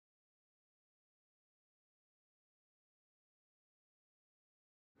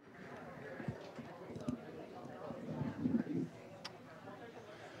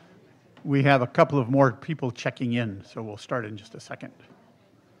We have a couple of more people checking in, so we'll start in just a second.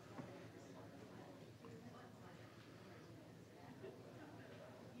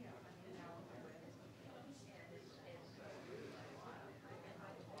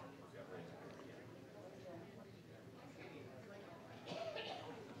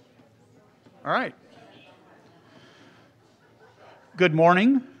 All right. Good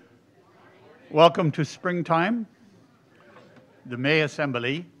morning. Welcome to springtime, the May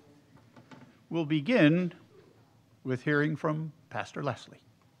Assembly. We'll begin with hearing from Pastor Leslie.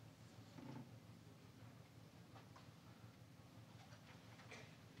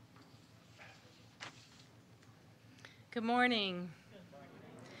 Good morning.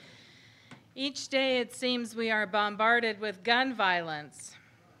 Each day it seems we are bombarded with gun violence.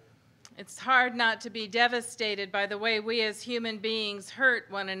 It's hard not to be devastated by the way we as human beings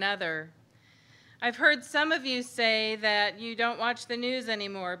hurt one another. I've heard some of you say that you don't watch the news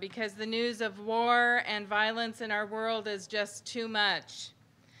anymore because the news of war and violence in our world is just too much.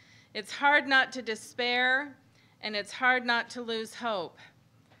 It's hard not to despair, and it's hard not to lose hope.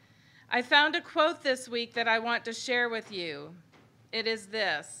 I found a quote this week that I want to share with you. It is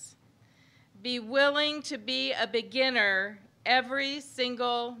this: "Be willing to be a beginner every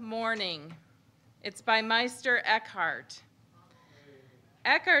single morning." It's by Meister Eckhart.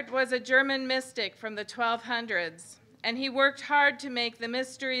 Eckhart was a German mystic from the 1200s, and he worked hard to make the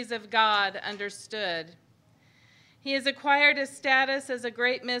mysteries of God understood. He has acquired a status as a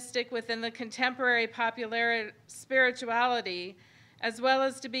great mystic within the contemporary popular spirituality, as well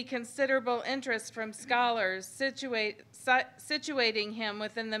as to be considerable interest from scholars, situating him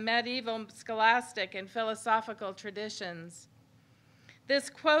within the medieval scholastic and philosophical traditions.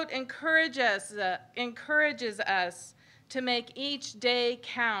 This quote encourages us to make each day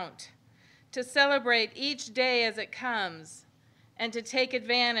count, to celebrate each day as it comes, and to take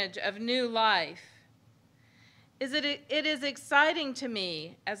advantage of new life. It is exciting to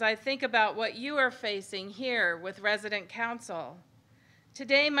me as I think about what you are facing here with Resident Council.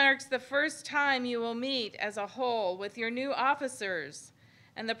 Today marks the first time you will meet as a whole with your new officers,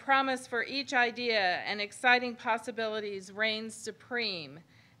 and the promise for each idea and exciting possibilities reigns supreme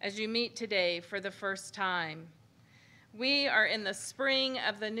as you meet today for the first time. We are in the spring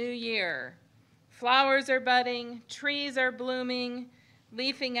of the new year. Flowers are budding, trees are blooming,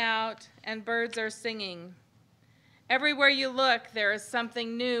 leafing out, and birds are singing. Everywhere you look, there is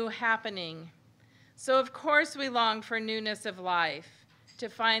something new happening. So of course we long for newness of life, to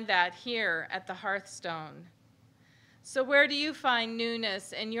find that here at the Hearthstone. So where do you find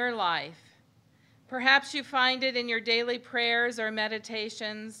newness in your life? Perhaps you find it in your daily prayers or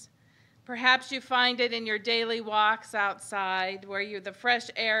meditations. Perhaps you find it in your daily walks outside where the fresh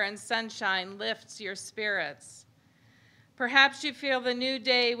air and sunshine lifts your spirits. Perhaps you feel the new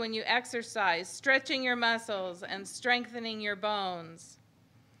day when you exercise, stretching your muscles and strengthening your bones.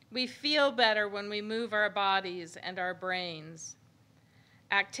 We feel better when we move our bodies and our brains.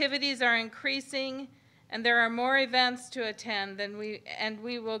 Activities are increasing, and there are more events to attend and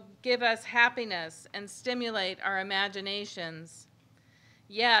we will give us happiness and stimulate our imaginations.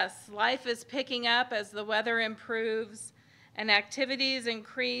 Yes, life is picking up as the weather improves and activities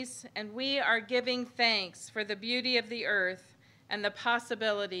increase, and we are giving thanks for the beauty of the earth and the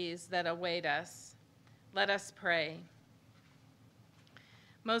possibilities that await us. Let us pray.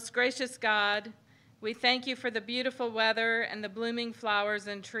 Most gracious God, we thank you for the beautiful weather and the blooming flowers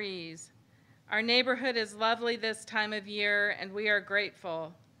and trees. Our neighborhood is lovely this time of year, and we are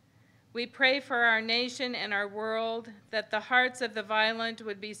grateful. We pray for our nation and our world, that the hearts of the violent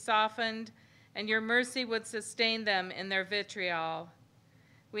would be softened and your mercy would sustain them in their vitriol.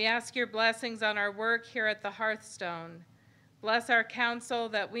 We ask your blessings on our work here at the Hearthstone. Bless our council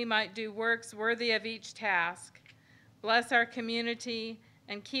that we might do works worthy of each task. Bless our community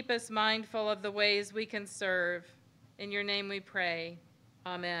and keep us mindful of the ways we can serve. In your name we pray.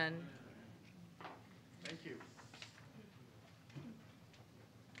 Amen. Thank you.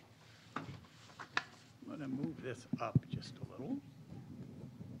 I'm going to move this up just a little.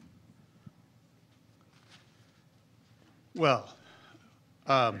 Well,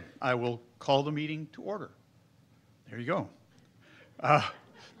 I will call the meeting to order. There you go.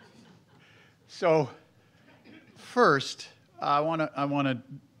 So first, I want to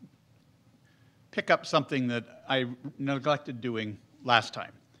pick up something that I neglected doing last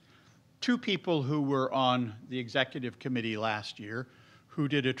time. Two people who were on the executive committee last year who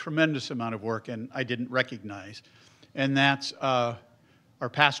did a tremendous amount of work and I didn't recognize. And that's our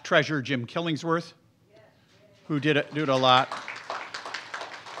past treasurer, Jim Killingsworth, who did a lot.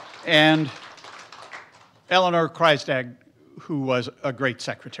 And Eleanor Kreistag, who was a great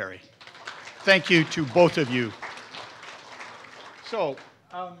secretary. Thank you to both of you. So,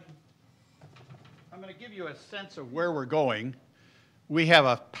 I'm going to give you a sense of where we're going. We have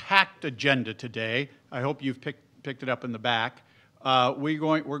a packed agenda today. I hope you've picked it up in the back.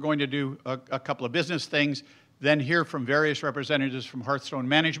 We're going to do a couple of business things, then hear from various representatives from Hearthstone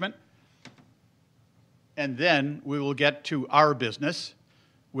Management, and then we will get to our business,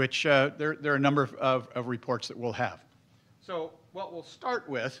 which there are a number of reports that we'll have. So what we'll start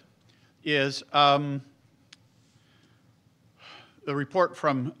with is the report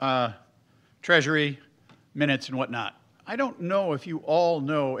from Treasury, minutes and whatnot. I don't know if you all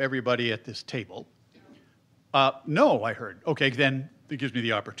know everybody at this table. No, I heard. Okay, then it gives me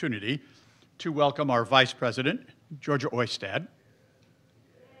the opportunity to welcome our Vice President, Georgia Oistad.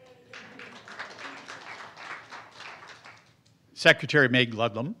 Secretary Meg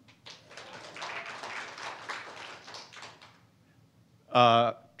Ludlam.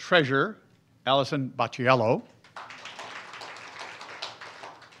 Treasurer Allison Bacciello.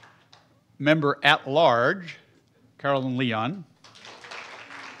 Member at Large Carolyn Leon.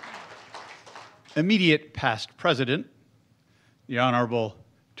 Immediate past President, the Honorable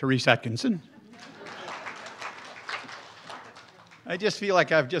Therese Atkinson. I just feel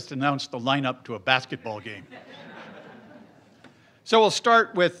like I've just announced the lineup to a basketball game. So we'll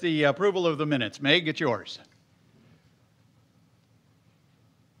start with the approval of the minutes. Meg, it's yours.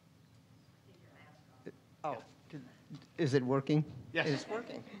 Oh, is it working? Yes. It's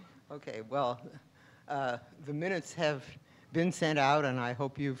working. Okay, well, the minutes have been sent out, and I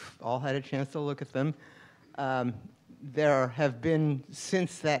hope you've all had a chance to look at them. There have been,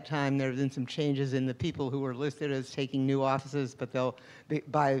 since that time, there have been some changes in the people who were listed as taking new offices, but they'll be,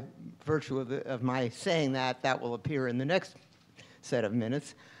 by virtue of my saying that, that will appear in the next set of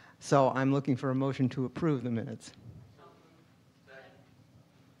minutes. So I'm looking for a motion to approve the minutes.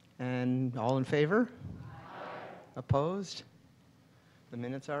 And all in favor? Aye. Opposed? The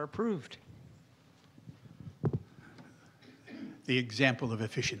minutes are approved. The example of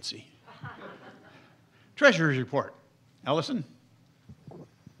efficiency. Treasurer's report. Allison?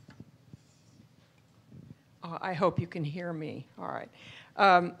 I hope you can hear me. All right.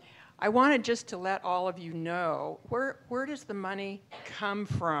 I wanted just to let all of you know, where does the money come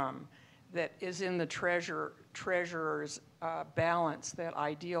from that is in the treasurer's balance that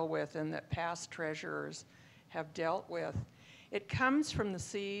I deal with and that past treasurers have dealt with? It comes from the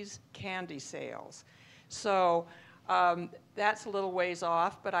C's candy sales. So that's a little ways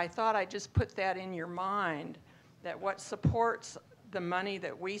off, but I thought I'd just put that in your mind, that what supports the money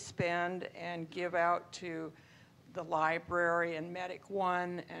that we spend and give out to the library and Medic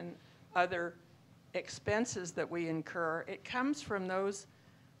One and other expenses that we incur, it comes from those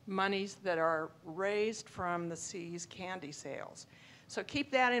monies that are raised from the C's candy sales. So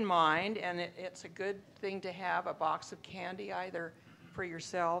keep that in mind, and it's a good thing to have a box of candy either for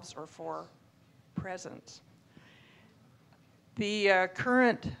yourselves or for presents. There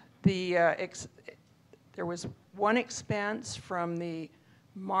was one expense from the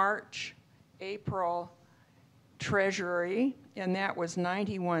March, April Treasury, and that was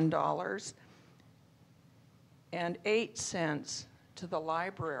 $91.08 to the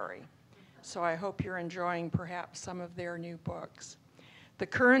library. So I hope you're enjoying perhaps some of their new books. The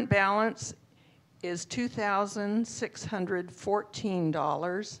current balance is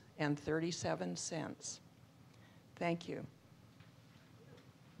 $2,614.37. Thank you.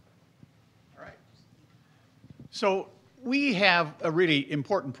 All right. So we have a really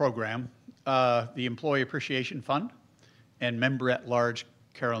important program, the Employee Appreciation Fund, and Member at Large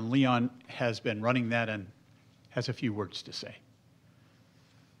Carolyn Leon has been running that and has a few words to say.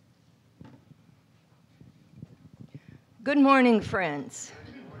 Good morning, friends.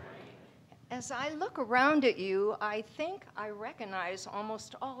 As I look around at you, I think I recognize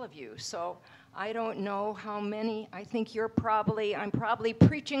almost all of you. So I don't know how many. I think I'm probably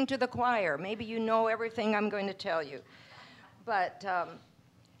preaching to the choir. Maybe you know everything I'm going to tell you. But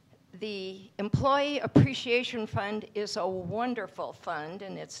the Employee Appreciation Fund is a wonderful fund,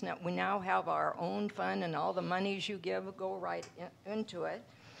 and we now have our own fund, and all the monies you give go right into it.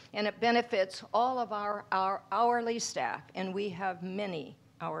 And it benefits all of our hourly staff, and we have many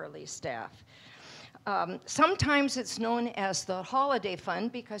hourly staff. Sometimes it's known as the holiday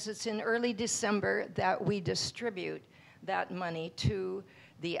fund because it's in early December that we distribute that money to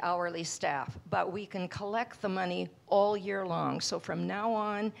the hourly staff, but we can collect the money all year long. So from now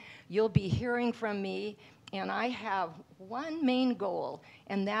on, you'll be hearing from me, and I have one main goal,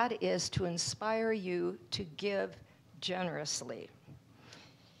 and that is to inspire you to give generously.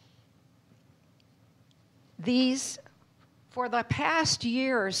 For the past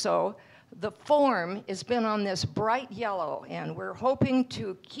year or so, The form has been on this bright yellow, and we're hoping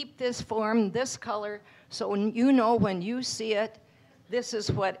to keep this form this color so when you know when you see it, this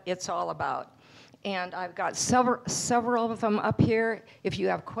is what it's all about. And I've got several of them up here. If you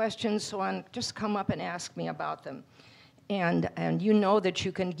have questions, so on, just come up and ask me about them. And you know that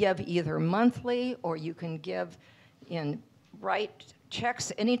you can give either monthly or you can give in write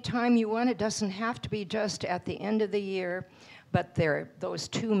checks anytime you want. It doesn't have to be just at the end of the year, but there are those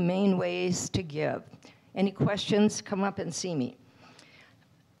two main ways to give. Any questions, come up and see me.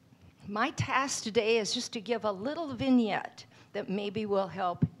 My task today is just to give a little vignette that maybe will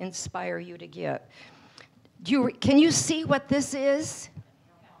help inspire you to give. Can you see what this is?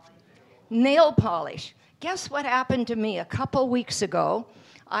 Nail polish. Guess what happened to me a couple weeks ago?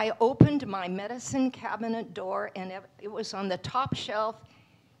 I opened my medicine cabinet door, and it was on the top shelf.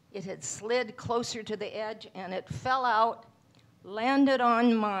 It had slid closer to the edge, and it fell out, landed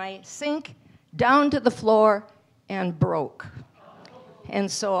on my sink, down to the floor, and broke.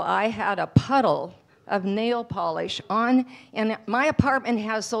 And so I had a puddle of nail polish on, and my apartment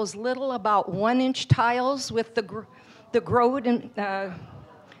has those little about 1-inch tiles with the grout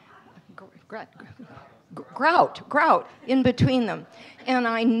in between them. And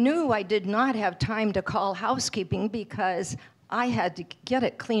I knew I did not have time to call housekeeping because I had to get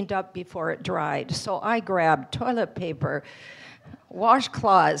it cleaned up before it dried. So I grabbed toilet paper,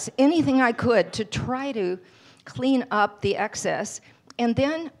 washcloths, anything I could to try to clean up the excess. And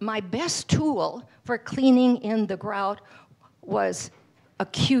then my best tool for cleaning in the grout was a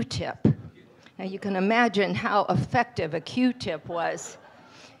Q-tip. Now you can imagine how effective a Q-tip was.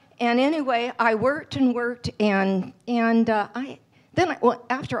 And anyway, I worked and worked, and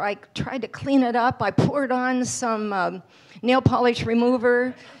after I tried to clean it up, I poured on some nail polish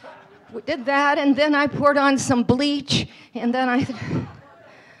remover. We did that, and then I poured on some bleach, and and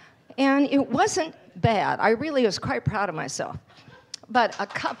it wasn't bad. I really was quite proud of myself. But a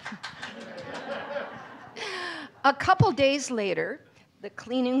couple days later, the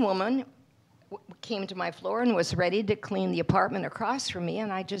cleaning woman came to my floor and was ready to clean the apartment across from me,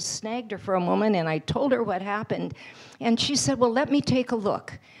 and I just snagged her for a moment, and I told her what happened. And she said, well, let me take a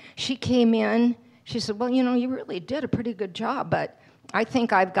look. She came in. She said, well, you know, you really did a pretty good job, but I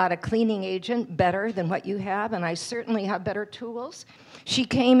think I've got a cleaning agent better than what you have, and I certainly have better tools. She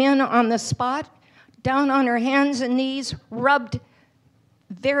came in on the spot, down on her hands and knees, rubbed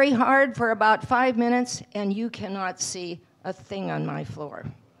very hard for about 5 minutes, and you cannot see a thing on my floor.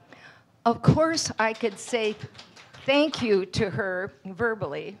 Of course, I could say thank you to her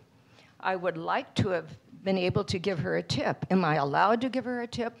verbally. I would like to have been able to give her a tip. Am I allowed to give her a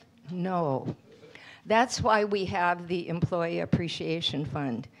tip? No. That's why we have the Employee Appreciation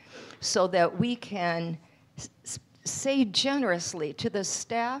Fund, so that we can say generously to the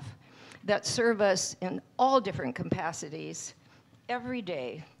staff that serve us in all different capacities every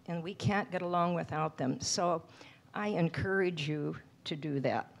day, and we can't get along without them. So I encourage you to do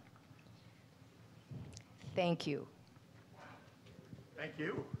that. Thank you. Thank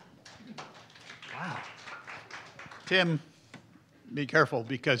you. Wow. Tim, be careful,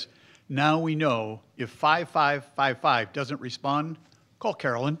 because now we know if 5555 doesn't respond, call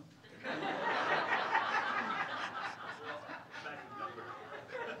Carolyn. I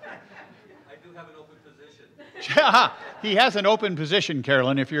do have an open position. Yeah, he has an open position,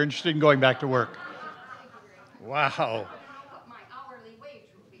 Carolyn, if you're interested in going back to work. Wow.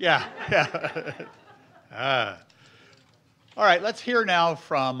 Yeah, yeah. All right, let's hear now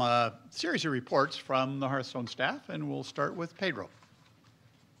from a series of reports from the Hearthstone staff, and we'll start with Pedro.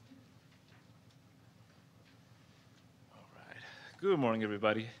 All right. Good morning,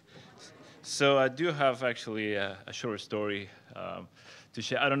 everybody. So I do have actually a short story to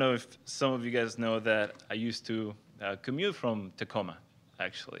share. I don't know if some of you guys know that I used to commute from Tacoma,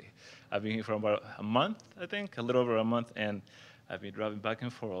 actually. I've been here for about a month, I think, a little over a month, and I've been driving back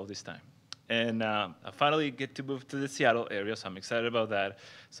and forth all this time. And I finally get to move to the Seattle area, so I'm excited about that.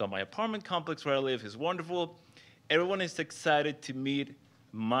 So my apartment complex where I live is wonderful. Everyone is excited to meet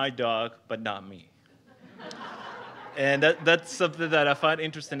my dog, but not me. And that's something that I find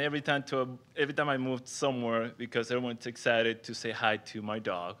interesting every time I move somewhere, because everyone's excited to say hi to my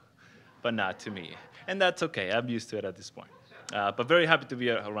dog, but not to me. And that's okay. I'm used to it at this point. But very happy to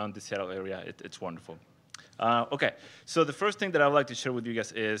be around the Seattle area. It's wonderful. Okay, so the first thing that I'd like to share with you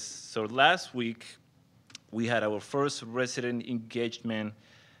guys is, so last week we had our first resident engagement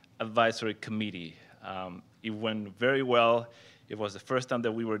advisory committee. It went very well. It was the first time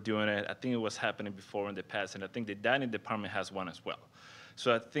that we were doing it. I think it was happening before in the past, and I think the dining department has one as well.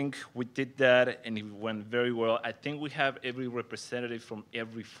 So I think we did that, and it went very well. I think we have every representative from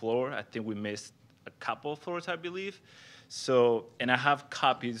every floor. I think we missed a couple floors, I believe. So, and I have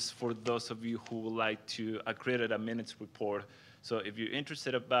copies for those of you who would like to. I created a minutes report. So if you're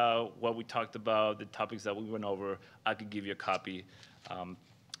interested about what we talked about, the topics that we went over, I could give you a copy.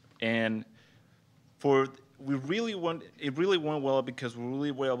 And it really went well because we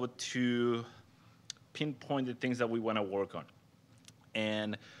really were able to pinpoint the things that we want to work on.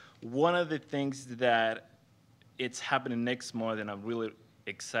 And one of the things that it's happening next month, and I'm really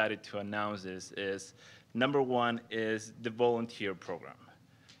excited to announce this, is number one is the volunteer program.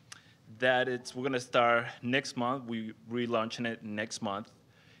 We're going to start next month. We're relaunching it next month.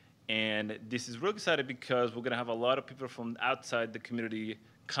 And this is really exciting because we're going to have a lot of people from outside the community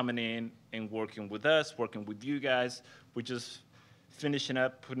coming in and working with us, working with you guys. We're just finishing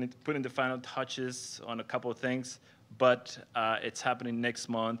up, putting the final touches on a couple of things, but it's happening next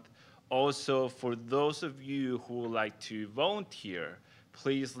month. Also, for those of you who would like to volunteer,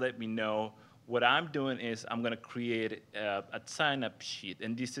 please let me know. What I'm doing is I'm going to create a sign-up sheet,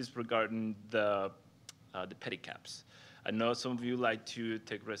 and this is regarding the pedicaps. I know some of you like to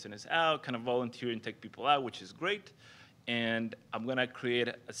take residents out, kind of volunteer and take people out, which is great. And I'm going to create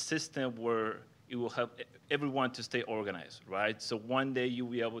a system where it will help everyone to stay organized, right? So one day you'll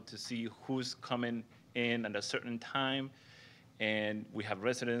be able to see who's coming in at a certain time. And we have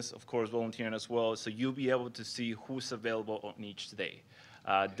residents, of course, volunteering as well. So you'll be able to see who's available on each day.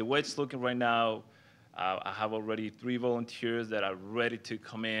 The way it's looking right now, I have already 3 volunteers that are ready to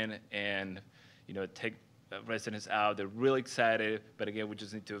come in and, take residents out. They're really excited, but again, we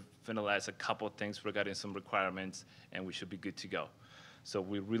just need to finalize a couple of things regarding some requirements, and we should be good to go. So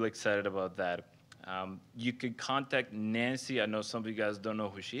we're really excited about that. You can contact Nancy. I know some of you guys don't know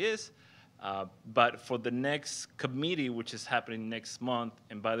who she is, but for the next committee, which is happening next month,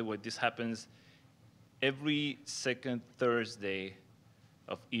 and by the way, this happens every second Thursday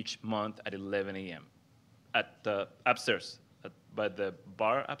of each month at 11 a.m. at the upstairs, by the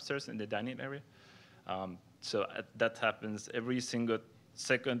bar upstairs in the dining area. So that happens every single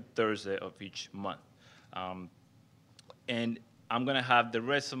second Thursday of each month. And I'm going to have the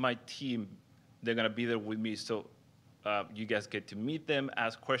rest of my team, they're going to be there with me. So you guys get to meet them,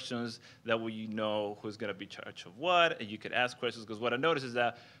 ask questions. That way you know who's going to be in charge of what, and you can ask questions. Because what I noticed is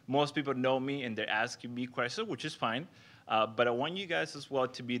that most people know me, and they're asking me questions, which is fine. But I want you guys as well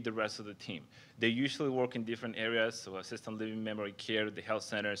to be the rest of the team. They usually work in different areas, so assisted living, memory care, the health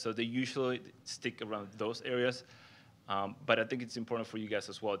center. So they usually stick around those areas. But I think it's important for you guys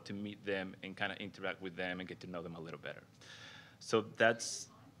as well to meet them and kind of interact with them and get to know them a little better. So that's...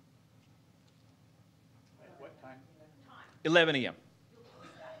 What time? 11 a.m.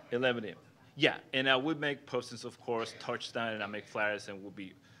 11 a.m. Yeah, and I will make postings, of course, touchdown, and I make flyers, and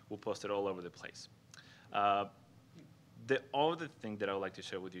we'll post it all over the place. The other thing that I would like to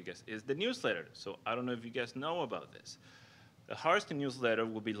share with you guys is the newsletter. So I don't know if you guys know about this. The Hearthstone newsletter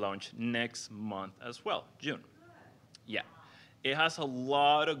will be launched next month as well, June. Yeah. It has a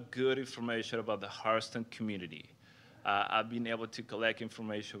lot of good information about the Hearthstone community. I've been able to collect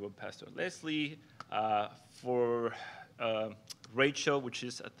information with Pastor Leslie, for Rachel, which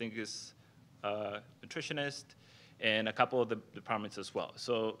is, I think, is a nutritionist, and a couple of the departments as well.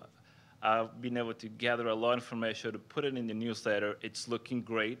 So I've been able to gather a lot of information to put it in the newsletter. It's looking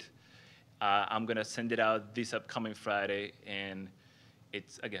great. I'm going to send it out this upcoming Friday, and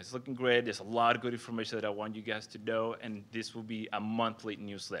it's looking great. There's a lot of good information that I want you guys to know, and this will be a monthly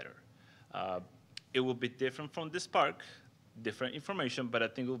newsletter. It will be different from this Spark, different information, but I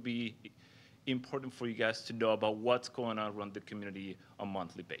think it will be important for you guys to know about what's going on around the community on a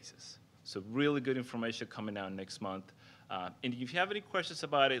monthly basis. So really good information coming out next month. And if you have any questions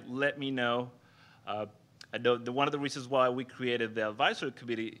about it, let me know. I know one of the reasons why we created the advisory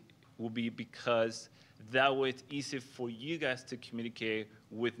committee will be because that way it's easy for you guys to communicate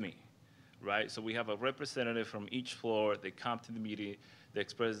with me, right? So we have a representative from each floor. They come to the meeting. They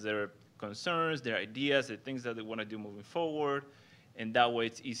express their concerns, their ideas, the things that they want to do moving forward. And that way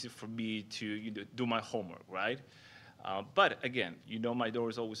it's easy for me to do my homework, right? But again, my door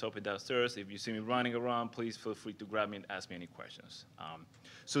is always open downstairs. If you see me running around, please feel free to grab me and ask me any questions.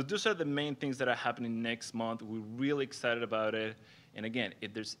 So those are the main things that are happening next month. We're really excited about it. And again,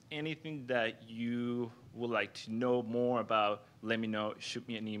 if there's anything that you would like to know more about, let me know. Shoot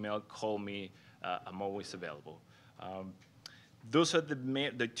me an email, call me. I'm always available. Those are the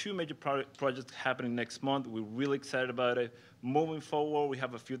 2 major projects happening next month. We're really excited about it. Moving forward, we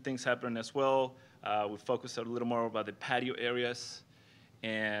have a few things happening as well. We focus a little more about the patio areas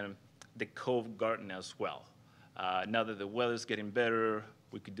and the Cove Garden as well. Now that the weather's getting better,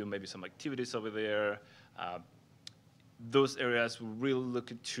 we could do maybe some activities over there. Those areas we're really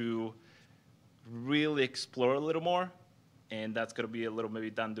looking to really explore a little more, and that's going to be a little maybe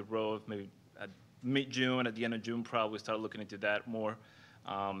down the road, maybe at mid-June, at the end of June, probably start looking into that more.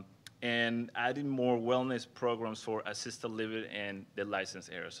 And adding more wellness programs for assisted living and the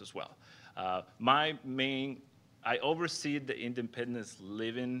licensed areas as well. I oversee the independence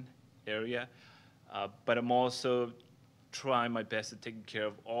living area, but I'm also trying my best to take care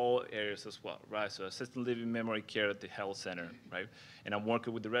of all areas as well, right? So assisted living, memory care at the health center, right? And I'm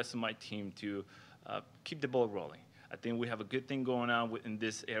working with the rest of my team to keep the ball rolling. I think we have a good thing going on in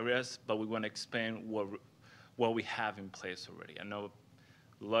these areas, but we want to expand what we have in place already. I know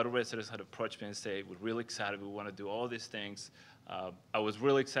a lot of residents had approached me and say, we're really excited, we want to do all these things. I was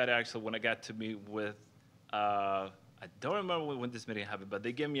really excited actually when I got to meet with, I don't remember when this meeting happened, but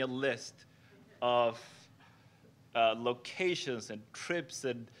they gave me a list of locations and trips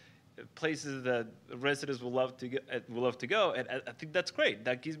and places that residents would love to go. And I think that's great.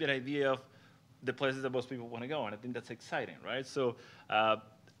 That gives me an idea of the places that most people want to go, and I think that's exciting, right? So I'll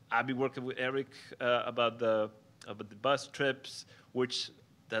be working with Eric about the bus trips, which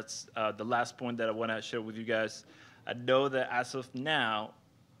that's the last point that I want to share with you guys. I know that as of now,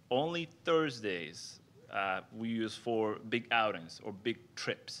 only Thursdays we use for big outings or big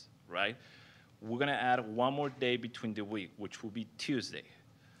trips, right? We're going to add one more day between the week, which will be Tuesday.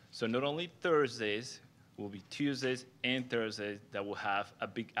 So not only Thursdays, will be Tuesdays and Thursdays that will have a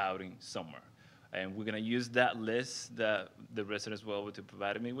big outing somewhere. And we're going to use that list that the residents were able to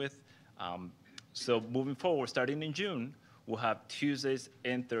provide me with. So moving forward, starting in June, we'll have Tuesdays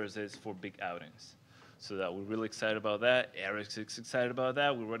and Thursdays for big outings. So that we're really excited about that. Eric's excited about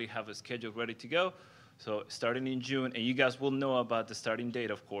that. We already have a schedule ready to go. So starting in June, and you guys will know about the starting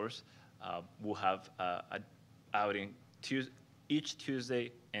date, of course, we'll have an outing each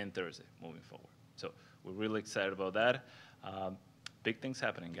Tuesday and Thursday moving forward. So we're really excited about that. Big things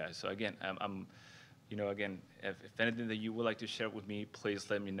happening, guys. So again, if anything that you would like to share with me, please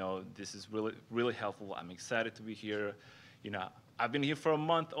let me know. This is really, really helpful. I'm excited to be here. I've been here for a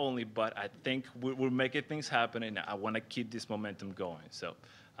month only, but I think we're making things happen, and I want to keep this momentum going. So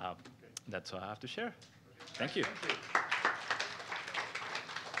that's all I have to share. Thank you.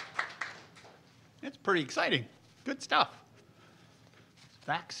 It's pretty exciting. Good stuff.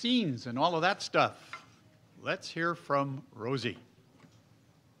 Vaccines and all of that stuff. Let's hear from Rosie.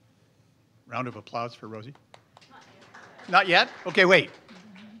 Round of applause for Rosie. Not yet? Okay, wait.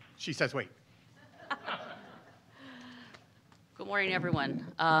 She says wait. Good morning, everyone.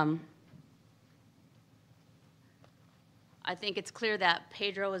 I think it's clear that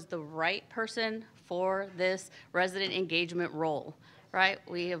Pedro is the right person for this resident engagement role, right?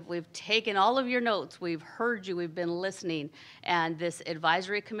 We've taken all of your notes, we've heard you, we've been listening, and this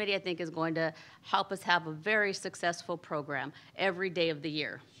advisory committee, I think, is going to help us have a very successful program every day of the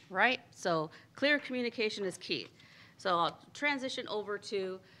year, right? So clear communication is key. So I'll transition over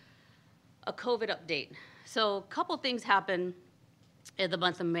to a COVID update. So a couple things happened in the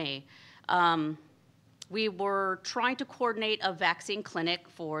month of May. We were trying to coordinate a vaccine clinic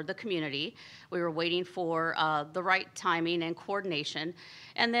for the community. We were waiting for the right timing and coordination.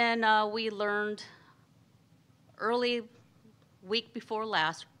 And then we learned early week before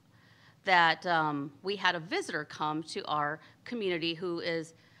last that we had a visitor come to our community who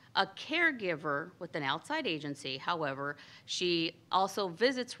is a caregiver with an outside agency. However, she also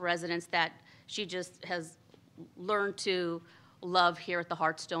visits residents that she just has learned to love here at the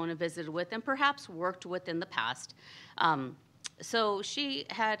Hearthstone and visited with and perhaps worked with in the past. So she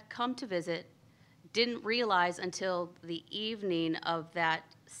had come to visit, didn't realize until the evening of that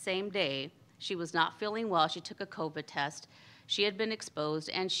same day, she was not feeling well. She took a COVID test. She had been exposed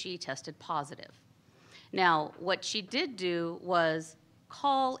and she tested positive. Now, what she did do was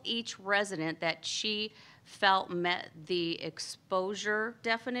call each resident that she felt met the exposure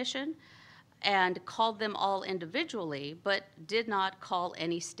definition and called them all individually, but did not call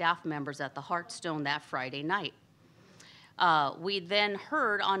any staff members at the Hearthstone that Friday night. We then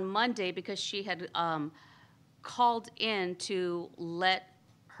heard on Monday, because she had called in to let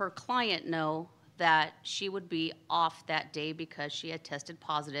her client know that she would be off that day because she had tested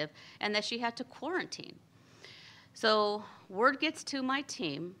positive and that she had to quarantine. So word gets to my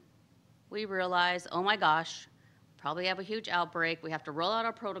team. We realize, oh my gosh, probably have a huge outbreak. We have to roll out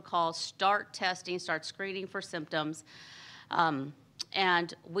our protocols, start testing, start screening for symptoms.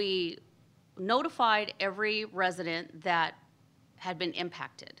 And we notified every resident that had been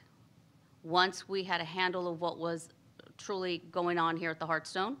impacted. Once we had a handle of what was truly going on here at the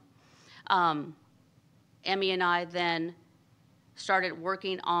Hearthstone, Emmy and I then started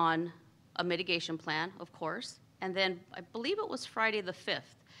working on a mitigation plan, of course, and then I believe it was Friday the 5th,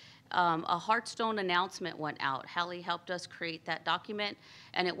 a Hearthstone announcement went out. Hallie helped us create that document,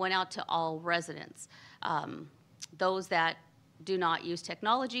 and it went out to all residents. Those that do not use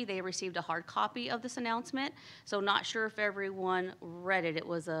technology, they received a hard copy of this announcement, so not sure if everyone read it. It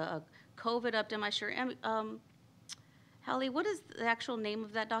was a COVID update, am I sure? Hallie, what is the actual name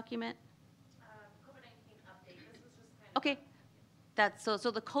of that document? COVID-19 update. This was just okay. That's so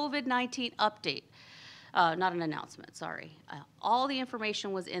the COVID-19 update, not an announcement, sorry. All the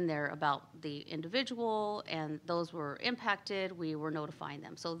information was in there about the individual and those were impacted. We were notifying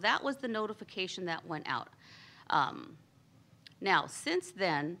them. So that was the notification that went out. Now, since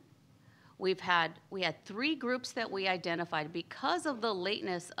then, we had 3 groups that we identified because of the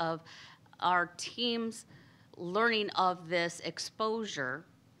lateness of our team's learning of this exposure.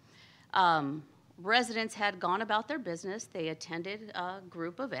 Residents had gone about their business. They attended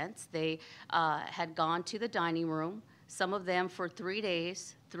group events. They had gone to the dining room, some of them for 3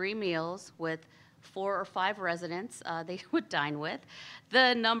 days, 3 meals with 4 or 5 residents they would dine with.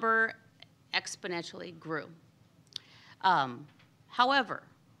 The number exponentially grew. However,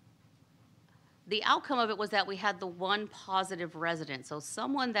 the outcome of it was that we had the 1 positive resident. So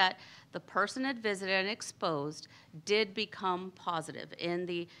someone that the person had visited and exposed did become positive in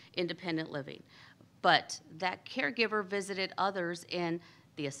the independent living. But that caregiver visited others in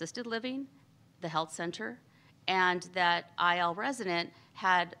the assisted living, the health center, and that IL resident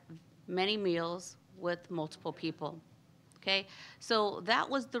had many meals with multiple people. Okay, so that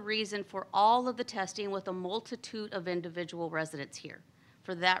was the reason for all of the testing with a multitude of individual residents here,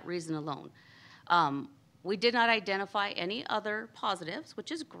 for that reason alone. We did not identify any other positives,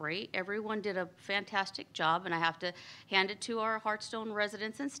 which is great. Everyone did a fantastic job, and I have to hand it to our Hearthstone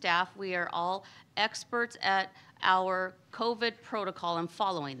residents and staff. We are all experts at our COVID protocol and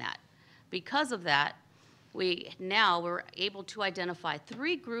following that. Because of that, we're able to identify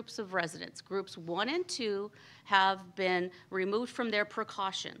 3 groups of residents. Groups 1 and 2 have been removed from their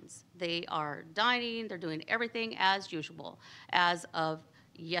precautions. They are dining, they're doing everything as usual as of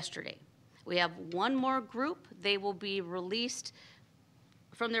yesterday. We have 1 more group. They will be released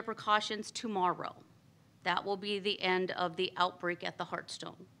from their precautions tomorrow. That will be the end of the outbreak at the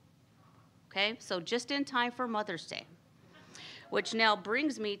Hearthstone. Okay, so just in time for Mother's Day, which now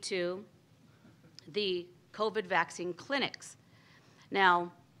brings me to the COVID vaccine clinics.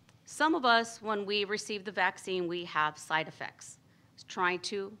 Now, some of us, when we receive the vaccine, we have side effects. Trying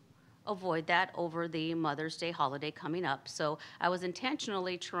to avoid that over the Mother's Day holiday coming up. So I was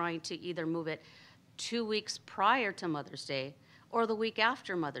intentionally trying to either move it 2 weeks prior to Mother's Day or the week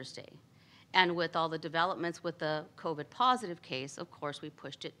after Mother's Day. And with all the developments with the COVID positive case, of course, we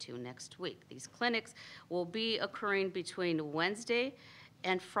pushed it to next week. These clinics will be occurring between Wednesday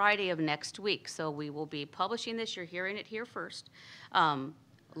and Friday of next week. So we will be publishing this. You're hearing it here first.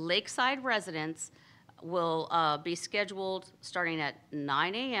 Lakeside residents will be scheduled starting at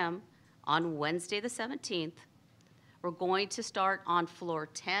 9 a.m. on Wednesday the 17th. We're going to start on floor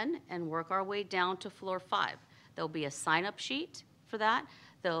 10 and work our way down to floor 5. There'll be a sign-up sheet for that.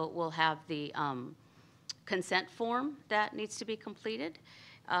 We'll have the consent form that needs to be completed.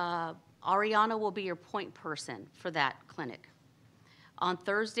 Ariana will be your point person for that clinic. On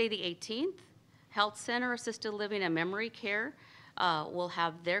Thursday the 18th, Health Center, Assisted Living, and Memory Care will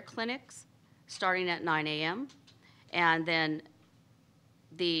have their clinics starting at 9 a.m. And then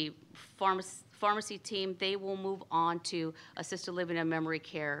the pharmacy team, they will move on to Assisted Living and Memory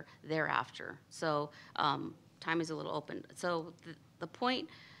Care thereafter. So time is a little open. So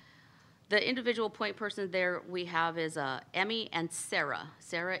the individual point person there we have is Emmy and Sarah.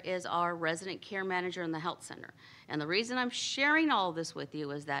 Sarah is our resident care manager in the health center. And the reason I'm sharing all this with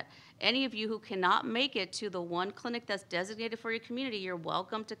you is that any of you who cannot make it to the 1 clinic that's designated for your community, you're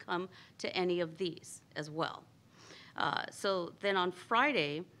welcome to come to any of these as well. So then on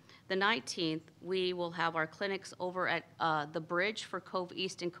Friday, the 19th, we will have our clinics over at the bridge for Cove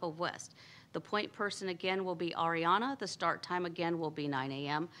East and Cove West. The point person again will be Ariana. The start time again will be 9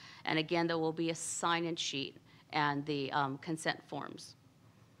 a.m. And again, there will be a sign-in sheet and the consent forms.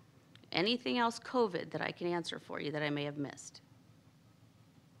 Anything else COVID that I can answer for you that I may have missed?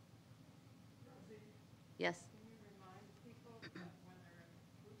 Yes? Can you remind people that when they're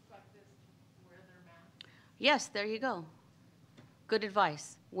in groups like this to wear their masks? Yes, there you go. Good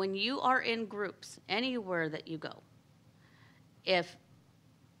advice. When you are in groups, anywhere that you go, if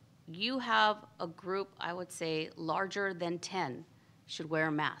you have a group, I would say larger than 10, should wear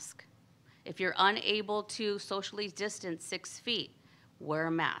a mask. If you're unable to socially distance 6 feet, wear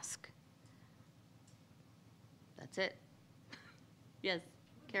a mask. That's it. Yes,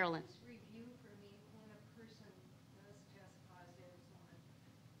 Carolyn. Just review for me when a person does test positive,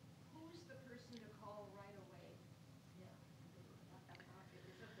 who's the person to call right away? Is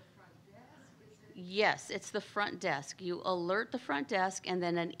it the front desk? Yes, it's the front desk. You alert the front desk, and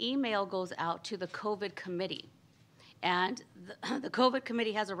then an email goes out to the COVID committee. And the COVID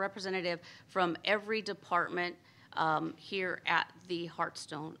committee has a representative from every department here at the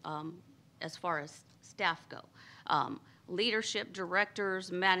Hearthstone as far as staff go. Leadership,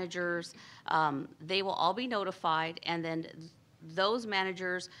 directors, managers, they will all be notified, and then those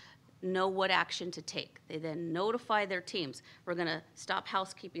managers know what action to take. They then notify their teams. We're going to stop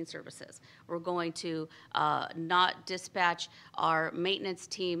housekeeping services. We're going to not dispatch our maintenance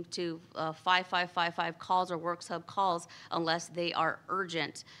team to 5555 calls or work sub calls unless they are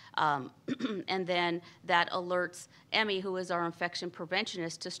urgent. And then that alerts Emmy, who is our infection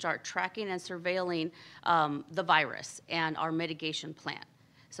preventionist, to start tracking and surveilling the virus and our mitigation plan.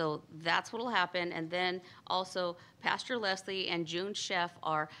 So that's what will happen. And then also Pastor Leslie and June Sheff,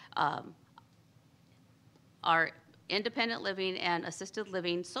 our independent living and assisted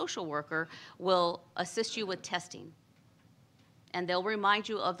living social worker, will assist you with testing. And they'll remind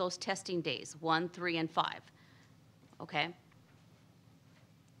you of those testing days, 1, 3, and 5. Okay?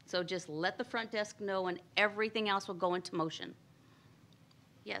 So just let the front desk know, and everything else will go into motion.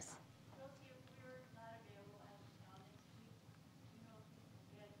 Yes?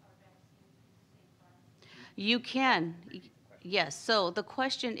 You can, yes. So the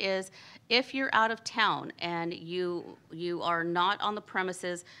question is, if you're out of town and you are not on the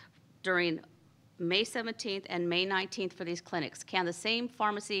premises during May 17th and May 19th for these clinics, can the same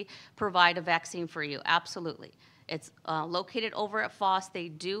pharmacy provide a vaccine for you? Absolutely. It's located over at Foss. They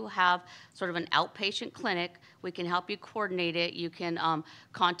do have sort of an outpatient clinic. We can help you coordinate it. You can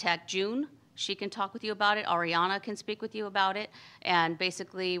contact June. She can talk with you about it. Ariana can speak with you about it. And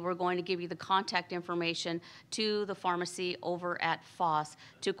basically, we're going to give you the contact information to the pharmacy over at Foss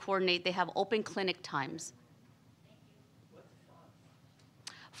to coordinate. They have open clinic times.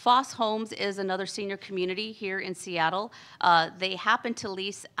 Foss Homes is another senior community here in Seattle. They happen to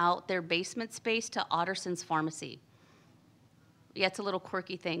lease out their basement space to Otterson's Pharmacy. Yeah, it's a little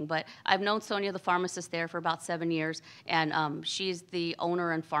quirky thing, but I've known Sonia, the pharmacist there, for about 7 years, and she's the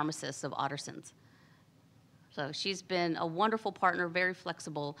owner and pharmacist of Otterson's. So she's been a wonderful partner, very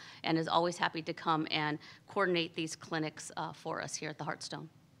flexible, and is always happy to come and coordinate these clinics for us here at the Hearthstone.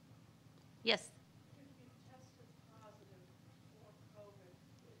 Yes? If you tested positive for COVID,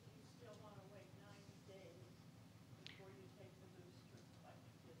 if you still want to wait 90 days before you take the booster like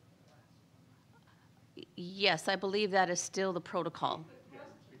you did for the last one? Yes, I believe that is still the protocol.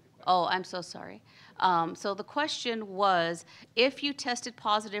 Oh, I'm so sorry. So the question was, if you tested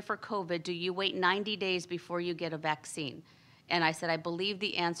positive for COVID, do you wait 90 days before you get a vaccine? And I said, I believe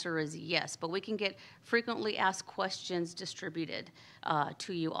the answer is yes, but we can get frequently asked questions distributed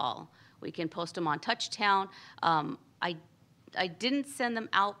to you all. We can post them on Touchtown. I didn't send them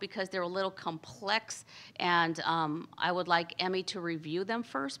out because they're a little complex, and I would like Emmy to review them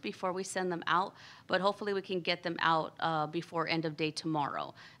first before we send them out, but hopefully we can get them out before end of day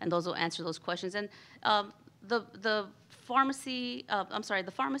tomorrow, and those will answer those questions. And the pharmacist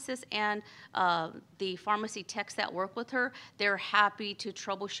and the pharmacy techs that work with her, they're happy to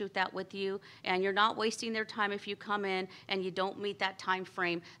troubleshoot that with you, and you're not wasting their time if you come in and you don't meet that time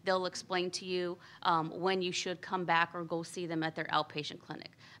frame. They'll explain to you when you should come back or go see them at their outpatient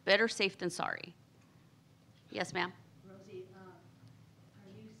clinic. Better safe than sorry. Yes, ma'am? Rosie, are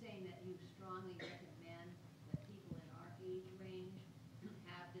you saying that you strongly recommend that people in our age range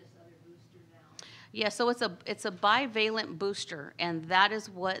have this other booster now? Yeah, so it's a bivalent booster, and that is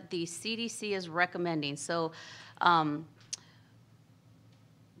what the CDC is recommending. So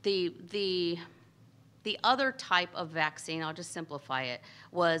the other type of vaccine, I'll just simplify it,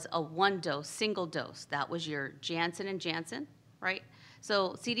 was a one-dose, single dose. That was your Janssen & Janssen, right?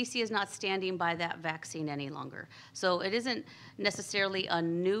 So CDC is not standing by that vaccine any longer. So it isn't necessarily a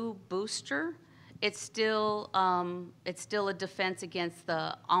new booster. It's still a defense against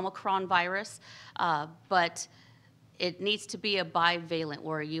the Omicron virus, but it needs to be a bivalent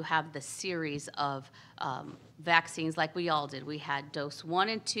where you have the series of vaccines like we all did. We had dose 1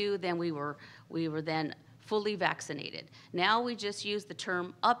 and 2, then we were then fully vaccinated. Now we just use the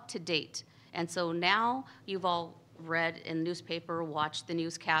term up to date. And so now you've all read in the newspaper, watched the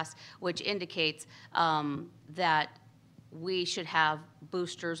newscast, which indicates that we should have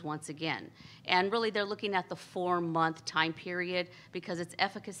boosters once again. And really they're looking at the 4-month time period because its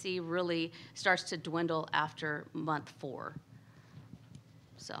efficacy really starts to dwindle after month 4.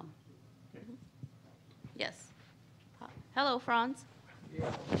 So, yes. Hello, Franz. Yeah.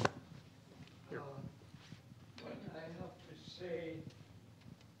 What I have to say,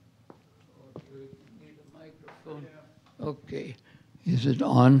 do you need a microphone? Okay. Is it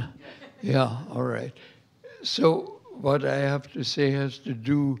on? Yeah, all right. So what I have to say has to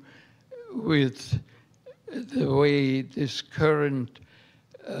do with the way this current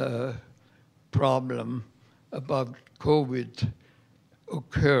problem about COVID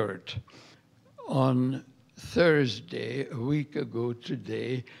occurred. On Thursday, a week ago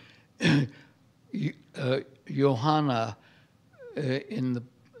today, Johanna in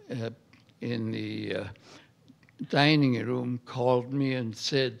the dining room called me and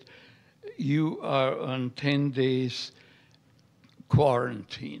said, "You are on 10 days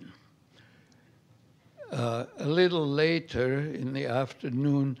quarantine." A little later in the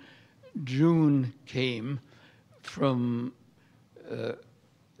afternoon, June came from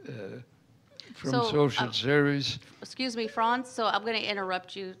social service. Excuse me, Franz, so I'm going to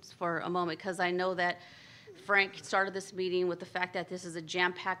interrupt you for a moment because I know that Frank started this meeting with the fact that this is a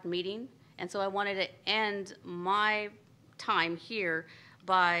jam-packed meeting, and so I wanted to end my time here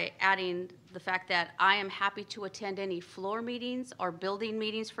by adding the fact that I am happy to attend any floor meetings or building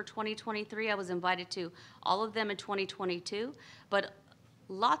meetings for 2023. I was invited to all of them in 2022, but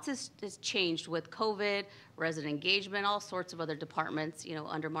lots has changed with COVID, resident engagement, all sorts of other departments, you know,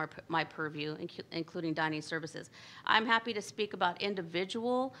 under my purview, including dining services. I'm happy to speak about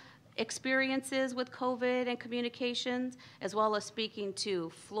individual experiences with COVID and communications, as well as speaking to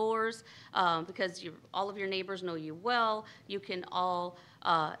floors, because all of your neighbors know you well. You can all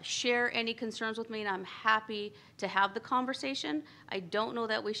share any concerns with me, and I'm happy to have the conversation. I don't know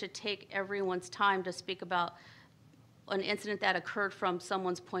that we should take everyone's time to speak about an incident that occurred from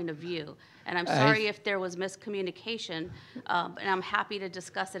someone's point of view. And I'm sorry if there was miscommunication, and I'm happy to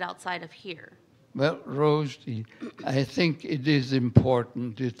discuss it outside of here. Well, Rosie, I think it is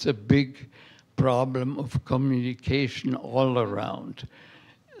important. It's a big problem of communication all around.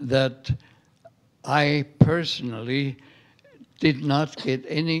 That I personally did not get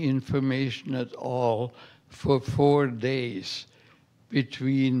any information at all for 4 days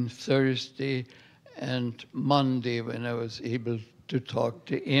between Thursday and Monday when I was able to talk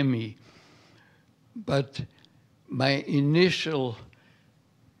to Emmy. But my initial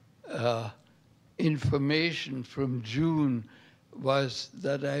information from June was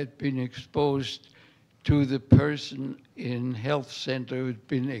that I had been exposed to the person in health center who had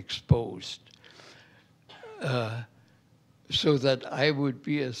been exposed. So that I would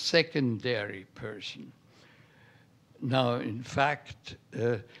be a secondary person. Now, in fact,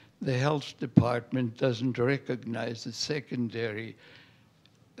 the health department doesn't recognize the secondary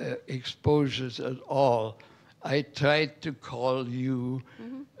exposures at all. I tried to call you,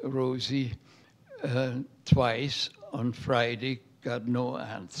 Rosie, twice on Friday, got no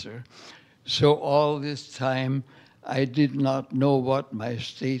answer. So all this time, I did not know what my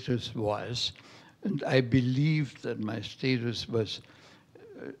status was, and I believed that my status was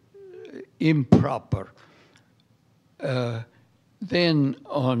improper. Then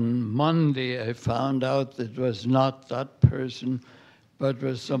on Monday, I found out that it was not that person, but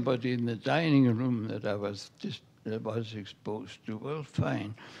was somebody in the dining room that I was exposed to. Well,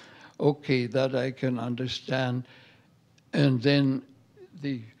 fine. Okay, that I can understand. And then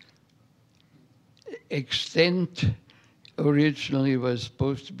the extent originally was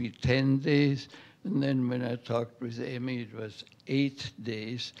supposed to be 10 days. And then when I talked with Amy, it was 8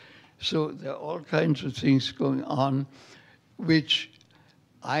 days. So there are all kinds of things going on which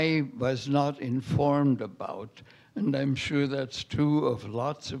I was not informed about. And I'm sure that's true of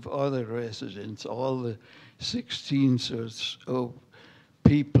lots of other residents, all the 16 or so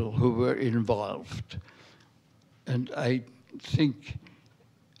people who were involved. And I think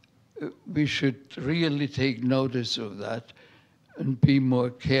we should really take notice of that and be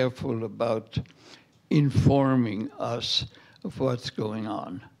more careful about informing us of what's going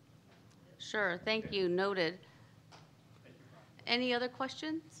on. Sure, thank you, noted. Any other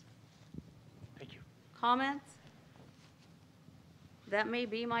questions? Thank you. Comments? That may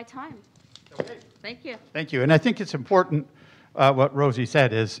be my time. Okay. Thank you. Thank you. And I think it's important, what Rosie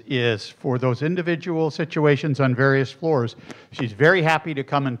said is for those individual situations on various floors, she's very happy to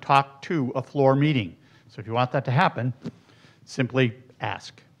come and talk to a floor meeting. So if you want that to happen, simply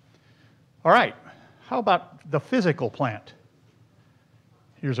ask. All right. How about the physical plant?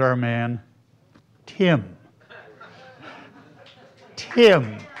 Here's our man, Tim.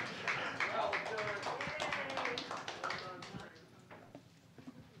 Tim.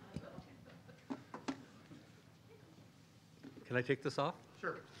 Can I take this off?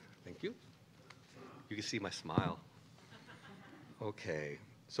 Sure. Thank you. You can see my smile. Okay,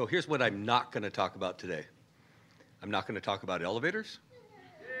 so here's what I'm not going to talk about today. I'm not going to talk about elevators.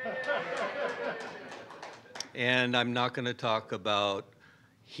 And I'm not going to talk about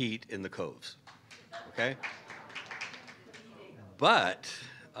heat in the coves, okay? But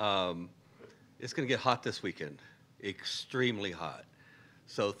it's going to get hot this weekend, extremely hot.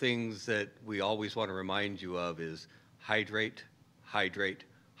 So things that we always want to remind you of is hydrate, hydrate,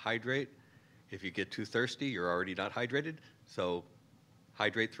 hydrate. If you get too thirsty, you're already not hydrated, so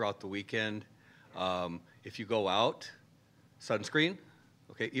hydrate throughout the weekend. If you go out, sunscreen,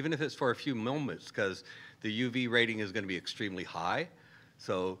 okay, even if it's for a few moments, because the UV rating is going to be extremely high,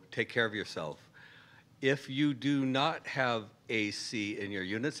 so take care of yourself. If you do not have AC in your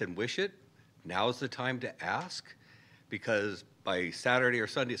units and wish it, now's the time to ask, because by Saturday or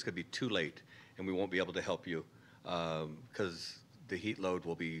Sunday it's going to be too late and we won't be able to help you because the heat load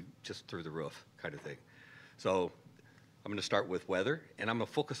will be just through the roof kind of thing. So I'm going to start with weather, and I'm going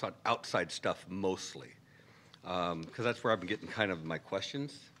to focus on outside stuff mostly because that's where I've been getting kind of my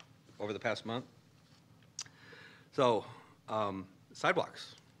questions over the past month. So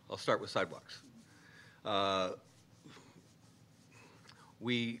sidewalks. I'll start with sidewalks.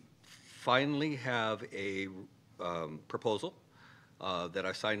 We finally have a proposal that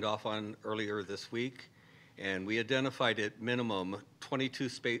I signed off on earlier this week, and we identified at minimum 22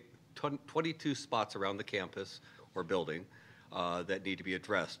 spots around the campus or building that need to be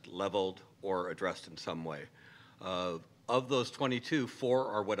addressed, leveled, or addressed in some way. Of those 22, 4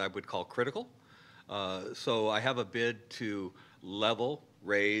 are what I would call critical. So I have a bid to level,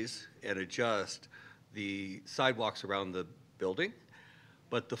 raise, and adjust the sidewalks around the building,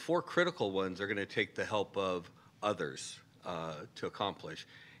 but the 4 critical ones are going to take the help of others to accomplish.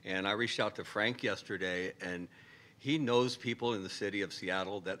 And I reached out to Frank yesterday, and he knows people in the city of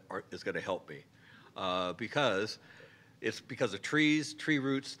Seattle that is going to help me because it's because of trees, tree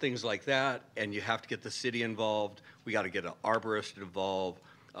roots, things like that, and you have to get the city involved. We got to get an arborist involved,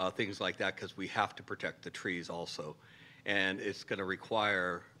 things like that, because we have to protect the trees also. And it's going to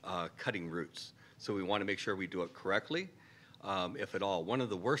require cutting roots. So we want to make sure we do it correctly, if at all. One of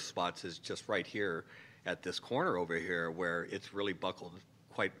the worst spots is just right here at this corner over here where it's really buckled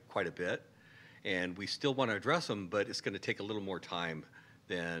quite a bit. And we still want to address them, but it's going to take a little more time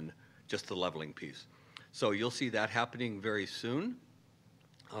than just the leveling piece. So you'll see that happening very soon.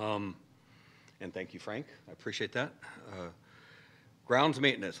 And thank you, Frank. I appreciate that. Grounds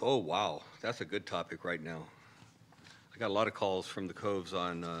maintenance. Oh, wow. That's a good topic right now. I got a lot of calls from the coves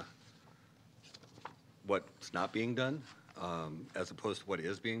on what's not being done as opposed to what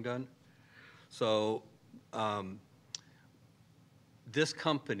is being done. So this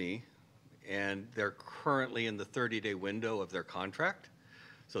company, and they're currently in the 30-day window of their contract,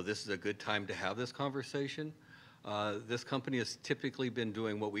 so this is a good time to have this conversation. This company has typically been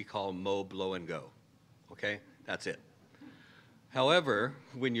doing what we call mow, blow, and go. Okay, that's it. However,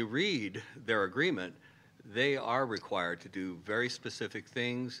 when you read their agreement, they are required to do very specific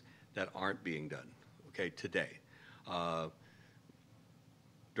things that aren't being done, okay, today.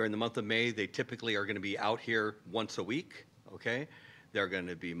 During the month of May, they typically are going to be out here once a week, okay? They're going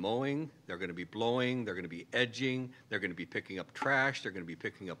to be mowing, they're going to be blowing, they're going to be edging, they're going to be picking up trash, they're going to be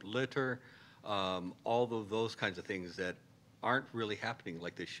picking up litter, all of those kinds of things that aren't really happening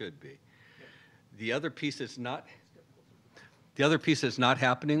like they should be. The other piece that's not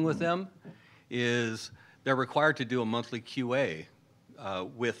happening with them is they're required to do a monthly QA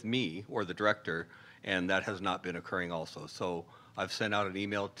with me or the director, and that has not been occurring also. So I've sent out an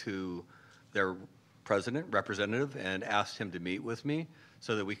email to their representative, and asked him to meet with me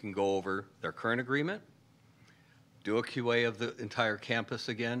so that we can go over their current agreement, do a QA of the entire campus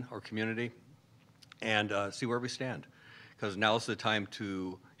again, or community, and see where we stand. Because now's the time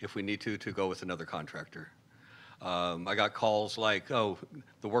to, if we need to go with another contractor. I got calls like, oh,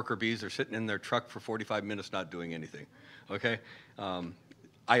 the worker bees are sitting in their truck for 45 minutes not doing anything, okay?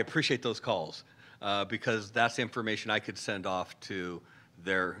 I appreciate those calls because that's information I could send off to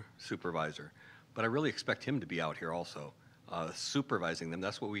their supervisor. But I really expect him to be out here also, supervising them.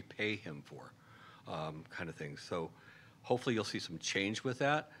 That's what we pay him for, kind of thing. So hopefully you'll see some change with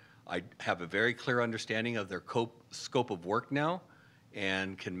that. I have a very clear understanding of their scope of work now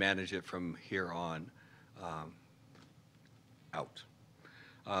and can manage it from here on out.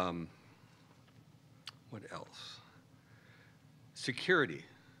 What else? Security.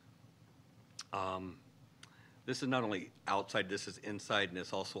 This is not only outside, this is inside, and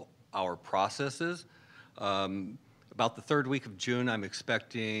it's also our processes. About the 3rd week of June, I'm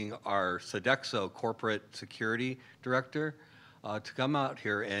expecting our Sodexo corporate security director to come out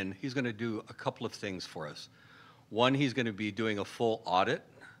here, and he's going to do a couple of things for us. One, he's going to be doing a full audit,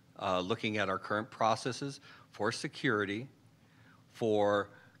 looking at our current processes for security, for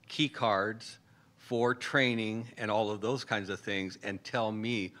key cards, for training, and all of those kinds of things, and tell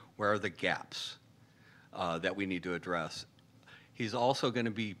me where are the gaps that we need to address. He's also going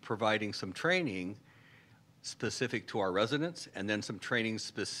to be providing some training specific to our residents, and then some training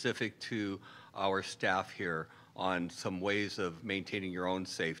specific to our staff here on some ways of maintaining your own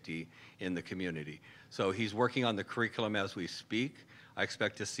safety in the community. So he's working on the curriculum as we speak. I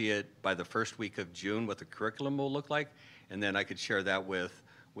expect to see it by the first week of June, what the curriculum will look like, and then I could share that with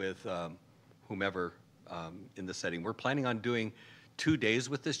whomever in the setting. We're planning on doing 2 days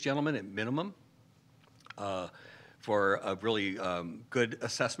with this gentleman at minimum for a really good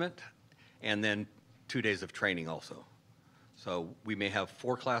assessment, and then 2 days of training also. So we may have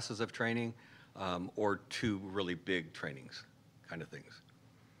 4 classes of training or 2 really big trainings kind of things.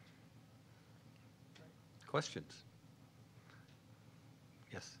 Questions?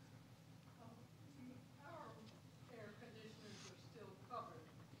 Yes. Our air conditioners are still covered,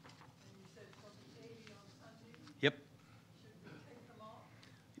 and you said something 80 on Sunday. Yep. Should we take them off?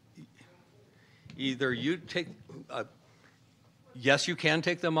 Either you take, yes, you can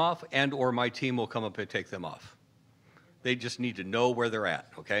take them off, and or my team will come up and take them off. They just need to know where they're at,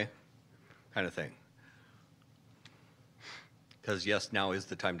 okay? Kind of thing. Because yes, now is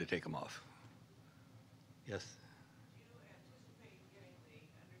the time to take them off. Yes?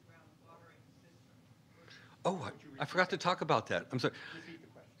 Oh, I forgot to talk about that. I'm sorry.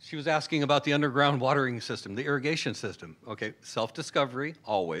 She was asking about the underground watering system, the irrigation system. Okay, self-discovery,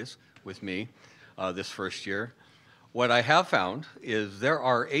 always, with me this first year. What I have found is there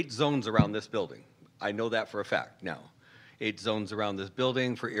are 8 zones around this building. I know that for a fact now. 8 zones around this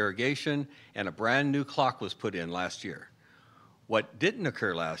building for irrigation, and a brand new clock was put in last year. What didn't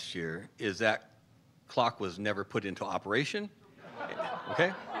occur last year is that clock was never put into operation,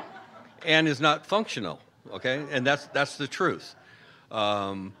 okay? And is not functional, okay? And that's the truth.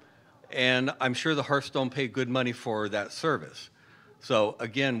 And I'm sure the Hearthstone paid good money for that service. So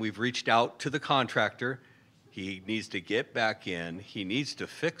again, we've reached out to the contractor. He needs to get back in. He needs to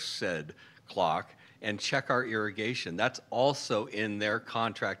fix said clock and check our irrigation. That's also in their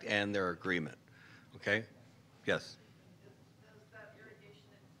contract and their agreement, okay? Yes? Does that irrigation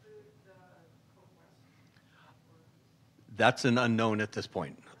include the Cove West? That's an unknown at this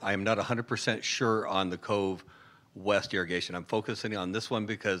point. I am not 100% sure on the Cove West irrigation. I'm focusing on this one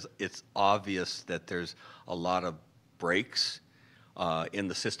because it's obvious that there's a lot of breaks in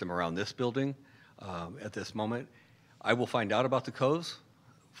the system around this building at this moment. I will find out about the coves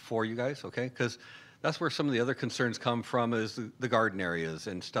for you guys, okay? Because that's where some of the other concerns come from, is the garden areas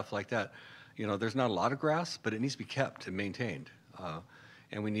and stuff like that. You know, there's not a lot of grass, but it needs to be kept and maintained.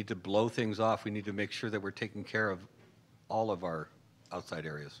 And we need to blow things off. We need to make sure that we're taking care of all of our outside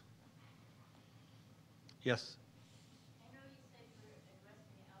areas. Yes? I know you said you were addressing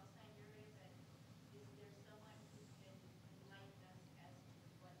the outside area, but is there someone who can enlighten us as to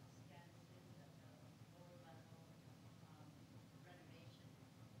what the status is of the lower level renovation?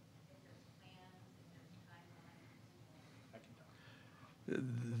 If there's plans, if there's timelines?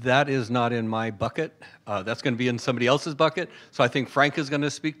 That is not in my bucket. That's going to be in somebody else's bucket. So I think Frank is going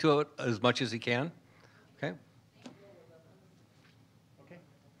to speak to it as much as he can. Okay?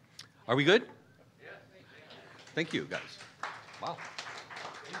 Are we good? Thank you, guys. Wow.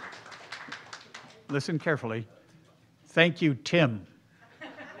 Listen carefully. Thank you, Tim.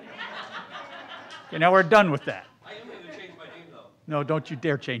 Okay, now we're done with that. I am going to change my name, though. No, don't you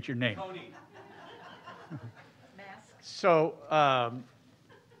dare change your name. Tony. So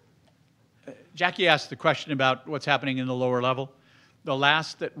Jackie asked the question about what's happening in the lower level. The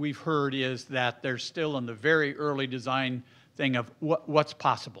last that we've heard is that they're still in the very early design thing of what's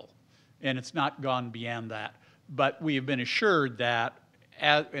possible, and it's not gone beyond that. But we have been assured that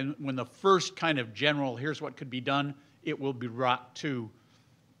when the first kind of general, here's what could be done, it will be brought to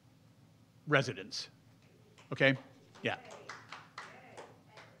residents. Okay? Yeah.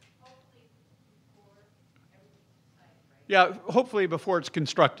 Yeah, hopefully before it's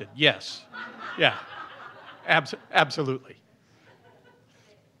constructed, yes. Yeah, absolutely.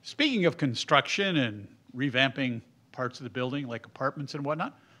 Speaking of construction and revamping parts of the building, like apartments and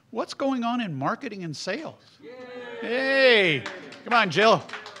whatnot, what's going on in marketing and sales? Yay. Hey, come on, Jill.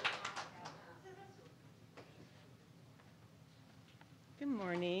 Good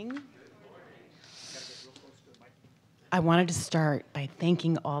morning. I wanted to start by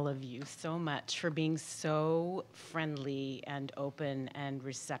thanking all of you so much for being so friendly and open and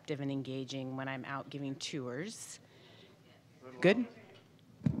receptive and engaging when I'm out giving tours. Good?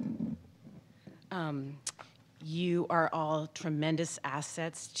 You are all tremendous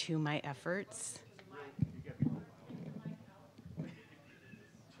assets to my efforts.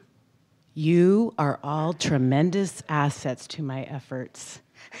 You are all tremendous assets to my efforts.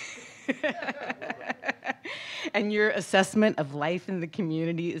 And your assessment of life in the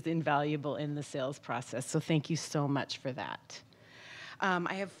community is invaluable in the sales process, so thank you so much for that.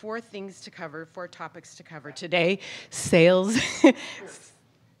 I have four topics to cover today. Sales.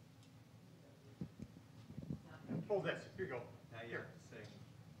 Hold this, here you go. Here,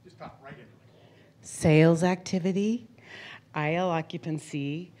 just talk right into it. Sales activity, IL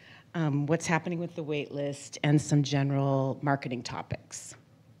occupancy, what's happening with the wait list, and some general marketing topics.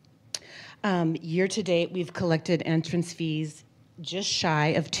 Year to date, we've collected entrance fees just shy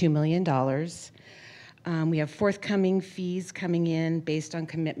of $2 million. We have forthcoming fees coming in based on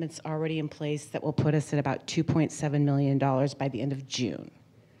commitments already in place that will put us at about $2.7 million by the end of June.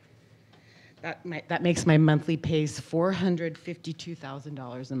 That makes my monthly pace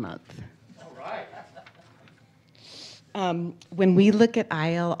 $452,000 a month. All right. When we look at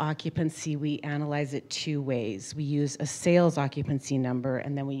IL occupancy, we analyze it two ways. We use a sales occupancy number,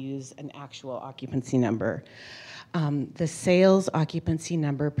 and then we use an actual occupancy number. The sales occupancy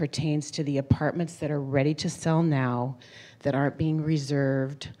number pertains to the apartments that are ready to sell now that aren't being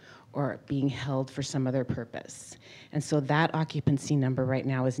reserved or being held for some other purpose. And so that occupancy number right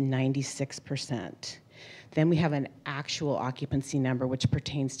now is 96%. Then we have an actual occupancy number which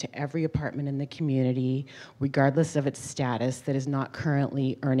pertains to every apartment in the community, regardless of its status, that is not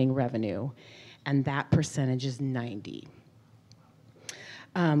currently earning revenue, and that percentage is 90.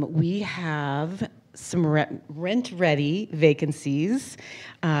 We have some rent-ready vacancies,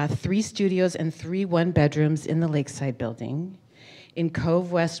 3 studios and 3 one-bedrooms in the Lakeside building. In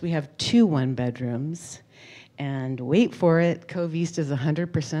Cove West, we have 2 one-bedrooms, and wait for it, Cove East is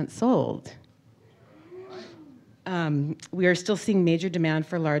 100% sold. We are still seeing major demand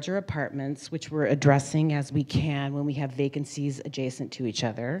for larger apartments, which we're addressing as we can when we have vacancies adjacent to each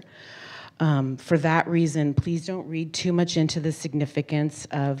other. For that reason, please don't read too much into the significance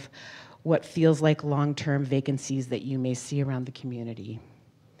of what feels like long-term vacancies that you may see around the community.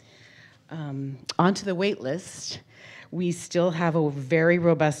 Onto the wait list. We still have a very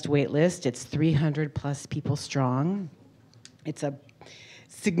robust wait list. It's 300 plus people strong. It's a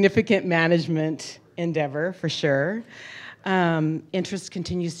significant management endeavor for sure. Interest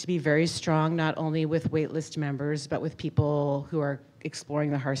continues to be very strong, not only with waitlist members, but with people who are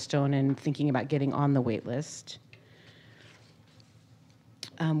exploring the Hearthstone and thinking about getting on the waitlist.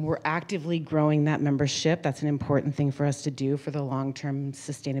 We're actively growing that membership. That's an important thing for us to do for the long-term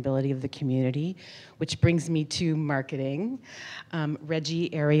sustainability of the community, which brings me to marketing.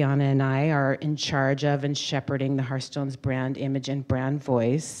 Reggie, Ariana, and I are in charge of and shepherding the Hearthstone's brand image and brand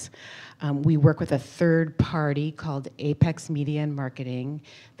voice. We work with a third party called Apex Media and Marketing.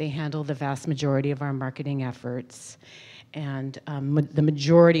 They handle the vast majority of our marketing efforts, and the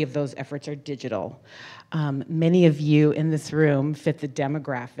majority of those efforts are digital. Many of you in this room fit the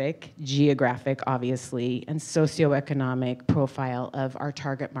demographic, geographic, obviously, and socioeconomic profile of our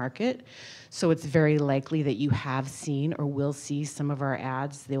target market. So it's very likely that you have seen or will see some of our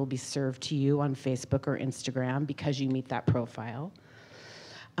ads. They will be served to you on Facebook or Instagram because you meet that profile.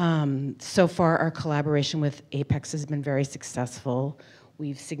 So far, our collaboration with Apex has been very successful.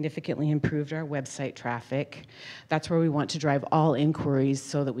 We've significantly improved our website traffic. That's where we want to drive all inquiries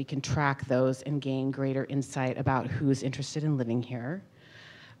so that we can track those and gain greater insight about who's interested in living here.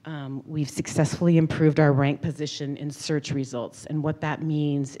 We've successfully improved our rank position in search results. And what that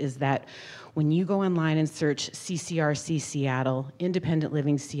means is that when you go online and search CCRC Seattle, Independent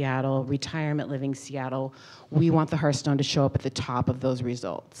Living Seattle, Retirement Living Seattle, we want the Hearthstone to show up at the top of those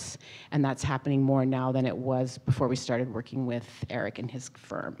results. And that's happening more now than it was before we started working with Eric and his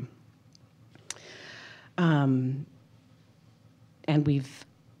firm. And we've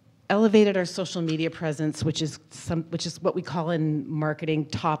elevated our social media presence, which is what we call in marketing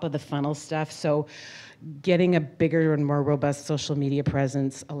top of the funnel stuff. So getting a bigger and more robust social media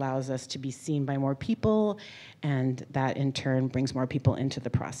presence allows us to be seen by more people, and that in turn brings more people into the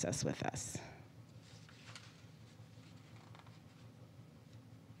process with us.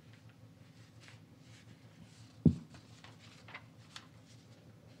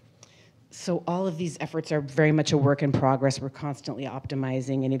 So all of these efforts are very much a work in progress. We're constantly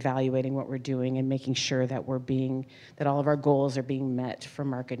optimizing and evaluating what we're doing and making sure that that all of our goals are being met for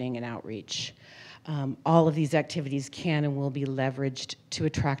marketing and outreach. All of these activities can and will be leveraged to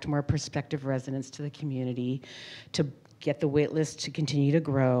attract more prospective residents to the community, to get the wait list to continue to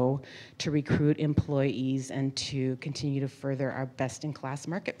grow, to recruit employees, and to continue to further our best-in-class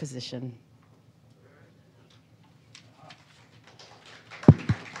market position.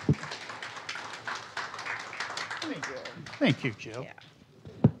 Thank you, Jill.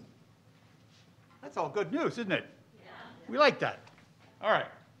 Yeah. That's all good news, isn't it? Yeah. We like that. All right.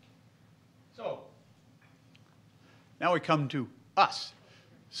 So now we come to us.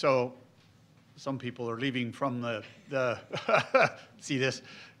 So some people are leaving from the see this?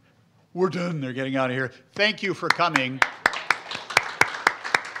 We're done. They're getting out of here. Thank you for coming.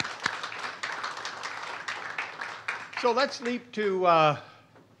 So let's leap to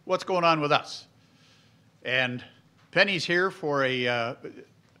what's going on with us. And Penny's here for a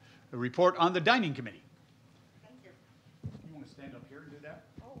report on the dining committee. Thank you. You want to stand up here and do that?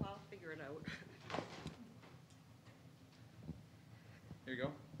 Oh, I'll figure it out. Here you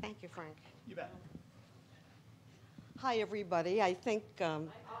go. Thank you, Frank. You bet. Hi, everybody. I think. You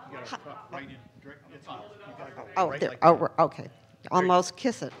got to talk right in. It's on. You got to go Oh, right there, like oh, that. okay. Almost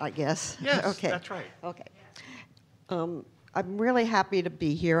kiss it, I guess. Yes, okay. that's right. Okay. I'm really happy to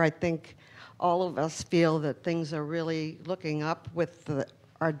be here. I think all of us feel that things are really looking up with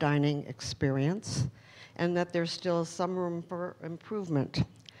our dining experience, and that there's still some room for improvement.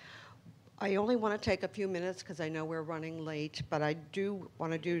 I only want to take a few minutes because I know we're running late, but I do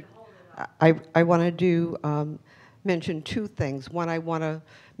want to do. I want to do mention two things. One, I want to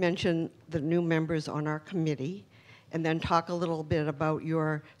mention the new members on our committee, and then talk a little bit about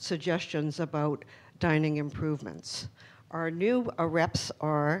your suggestions about dining improvements. Our new reps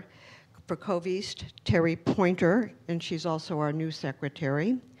are, for Cove East, Terry Pointer, and she's also our new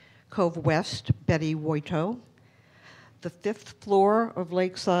secretary. Cove West, Betty Woito. The 5th floor of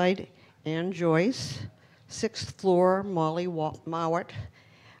Lakeside, Ann Joyce. 6th floor, Molly Mowat.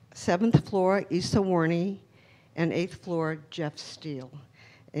 7th floor, Issa Warney. And 8th floor, Jeff Steele.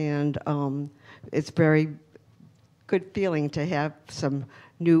 And it's very good feeling to have some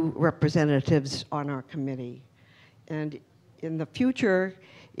new representatives on our committee. And in the future,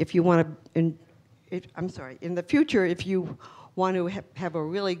 if you want to, in the future, if you want to have a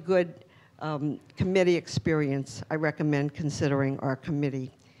really good committee experience, I recommend considering our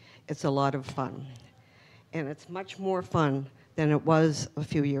committee. It's a lot of fun. And it's much more fun than it was a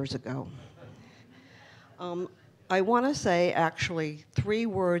few years ago. I want to say actually 3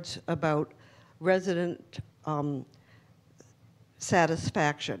 words about resident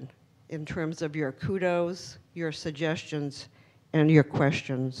satisfaction in terms of your kudos, your suggestions, and your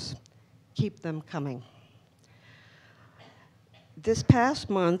questions. Keep them coming. This past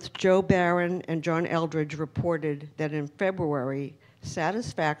month, Joe Barron and John Eldridge reported that in February,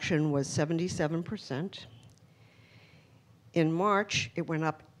 satisfaction was 77%. In March, it went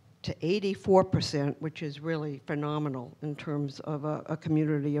up to 84%, which is really phenomenal in terms of a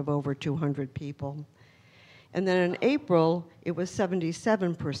community of over 200 people. And then in April, it was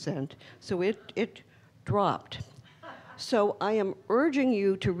 77%, so it dropped. So I am urging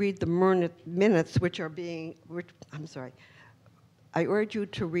you to read the minutes which are being, I urge you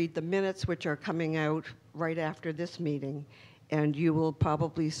to read the minutes which are coming out right after this meeting, and you will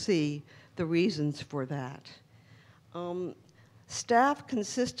probably see the reasons for that. Staff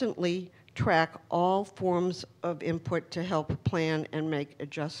consistently track all forms of input to help plan and make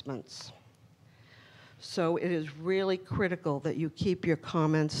adjustments. So it is really critical that you keep your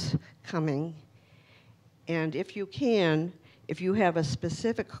comments coming. And if you can, if you have a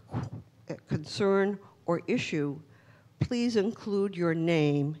specific concern or issue, please include your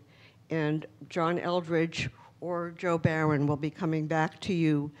name, and John Eldridge or Joe Barron will be coming back to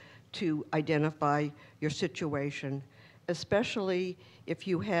you to identify your situation, especially if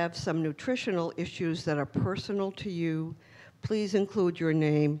you have some nutritional issues that are personal to you. Please include your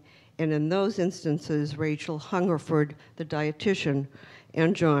name, and in those instances, Rachel Hungerford, the dietitian,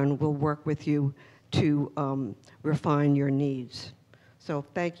 and John will work with you to refine your needs. So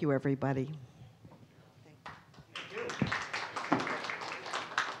thank you, everybody.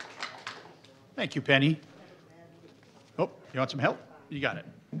 Thank you, Penny. Oh, you want some help? You got it.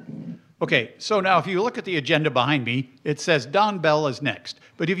 Okay, so now if you look at the agenda behind me, it says Don Bell is next.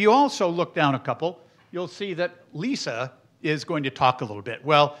 But if you also look down a couple, you'll see that Lisa is going to talk a little bit.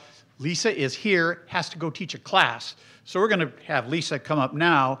 Well, Lisa is here, has to go teach a class. So we're going to have Lisa come up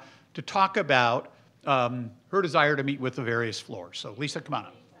now to talk about her desire to meet with the various floors. So Lisa, come on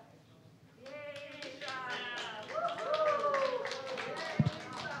up.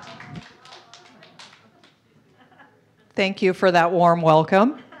 Thank you for that warm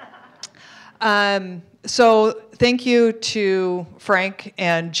welcome. So thank you to Frank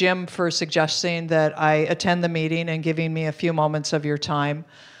and Jim for suggesting that I attend the meeting and giving me a few moments of your time.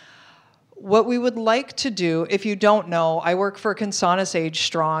 What we would like to do, if you don't know, I work for Consanas Age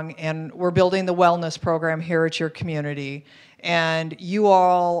Strong, and we're building the wellness program here at your community. And you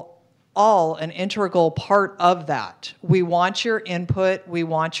all all an integral part of that. We want your input, we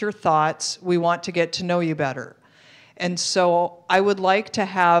want your thoughts, we want to get to know you better. And so I would like to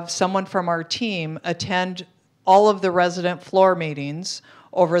have someone from our team attend all of the resident floor meetings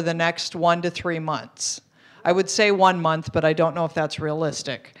over the next 1 to 3 months. I would say 1 month, but I don't know if that's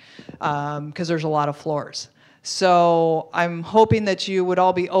realistic because there's a lot of floors. So I'm hoping that you would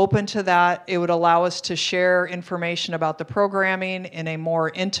all be open to that. It would allow us to share information about the programming in a more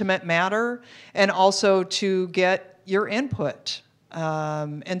intimate manner and also to get your input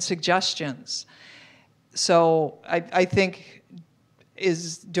and suggestions. So I think,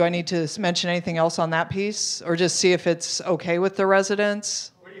 do I need to mention anything else on that piece or just see if it's okay with the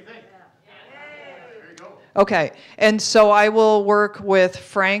residents? What do you think? There you go. Okay, and so I will work with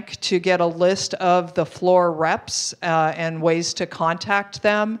Frank to get a list of the floor reps and ways to contact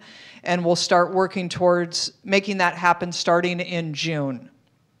them, and we'll start working towards making that happen starting in June.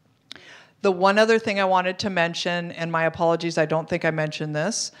 The one other thing I wanted to mention, and my apologies, I don't think I mentioned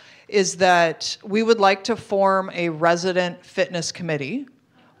this, is that we would like to form a resident fitness committee,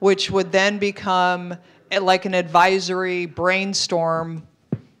 which would then become like an advisory brainstorm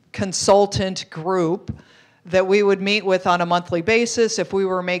consultant group that we would meet with on a monthly basis. If we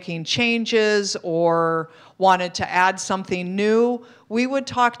were making changes or wanted to add something new, we would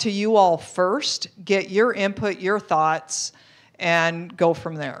talk to you all first, get your input, your thoughts, and go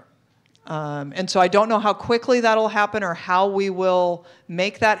from there. And so I don't know how quickly that'll happen or how we will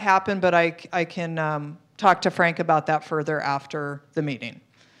make that happen, but I can talk to Frank about that further after the meeting.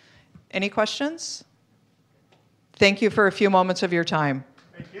 Any questions? Thank you for a few moments of your time.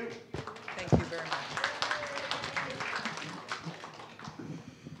 Thank you. Thank you very much.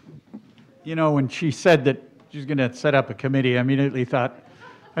 You know, when she said that she was going to set up a committee, I immediately thought,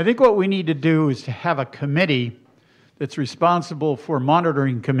 I think what we need to do is to have a committee that's responsible for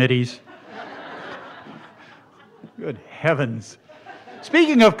monitoring committees. Good heavens.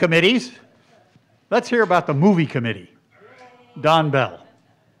 Speaking of committees, let's hear about the movie committee. Don Bell.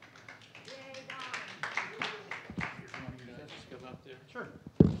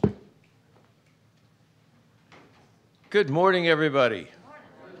 Good morning, everybody.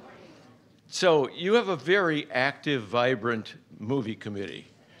 So you have a very active, vibrant movie committee.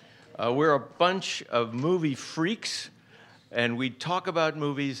 We're a bunch of movie freaks, and we talk about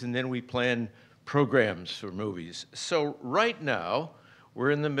movies, and then we plan programs for movies. So right now,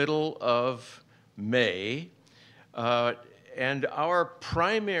 we're in the middle of May, and our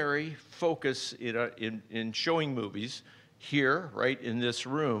primary focus in showing movies here, right in this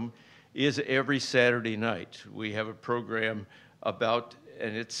room, is every Saturday night. We have a program about,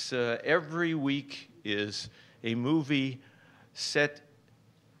 and it's every week is a movie set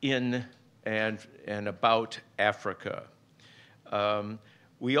in and about Africa.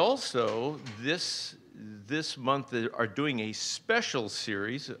 We also, this month, are doing a special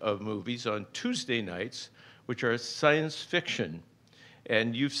series of movies on Tuesday nights, which are science fiction.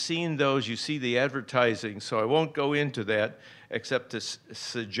 And you've seen those, you see the advertising, so I won't go into that, except to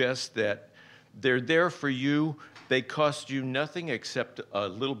suggest that they're there for you. They cost you nothing except a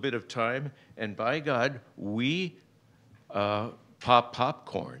little bit of time. And by God, we pop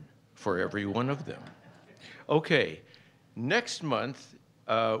popcorn for every one of them. Okay, next month,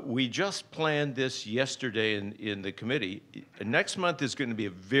 we just planned this yesterday in the committee. Next month is going to be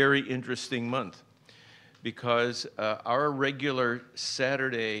a very interesting month because our regular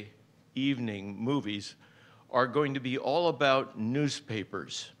Saturday evening movies are going to be all about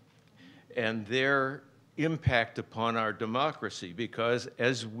newspapers and their impact upon our democracy because,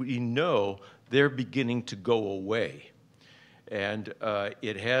 as we know, they're beginning to go away. And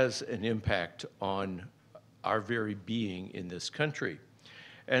it has an impact on our very being in this country.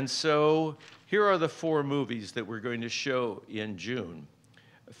 And so here are the 4 movies that we're going to show in June.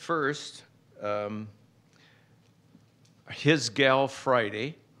 First, His Gal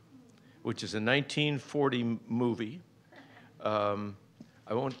Friday, which is a 1940 movie.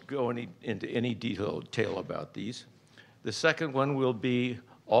 I won't go into any detail about these. The second one will be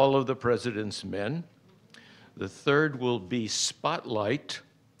All of the President's Men. The third will be Spotlight.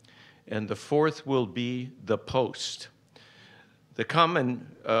 And the fourth will be The Post. The common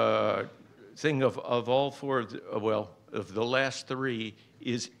thing of all 4, of the last 3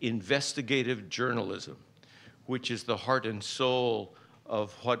 is investigative journalism, which is the heart and soul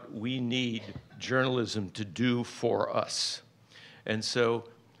of what we need journalism to do for us. And so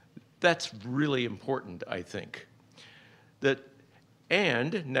that's really important, I think.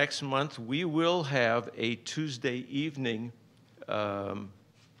 And next month, we will have a Tuesday evening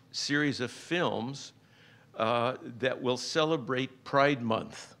series of films that will celebrate Pride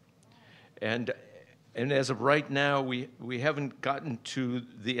Month. And as of right now, we haven't gotten to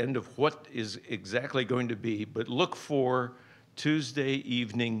the end of what is exactly going to be, but look for Tuesday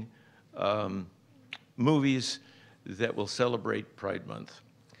evening movies that will celebrate Pride Month.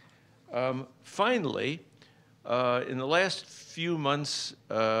 Finally, in the last few months,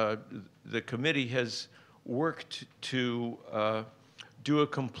 the committee has worked to do a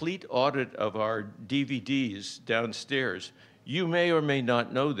complete audit of our DVDs downstairs. You may or may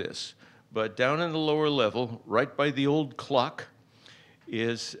not know this, but down in the lower level, right by the old clock,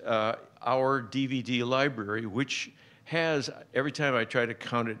 is our DVD library, which has, every time I try to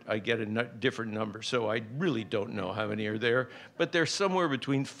count it, I get a different number, so I really don't know how many are there, but there's somewhere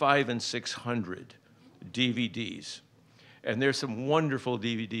between 500 and 600 DVDs. And there's some wonderful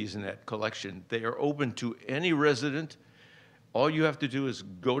DVDs in that collection. They are open to any resident. All you have to do is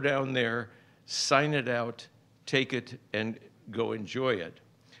go down there, sign it out, take it, and go enjoy it.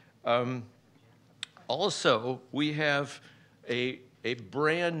 Also, we have a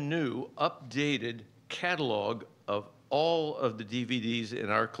brand new, updated catalog of all of the DVDs in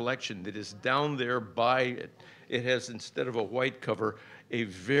our collection that is down there by it. It has, instead of a white cover, a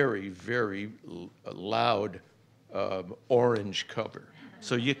very, very loud orange cover.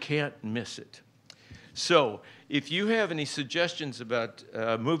 So you can't miss it. So if you have any suggestions about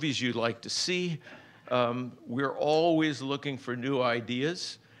movies you'd like to see, we're always looking for new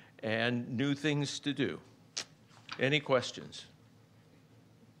ideas and new things to do. Any questions?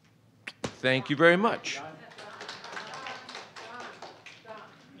 Thank you very much.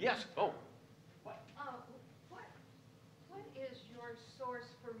 Yes. Oh. What is your source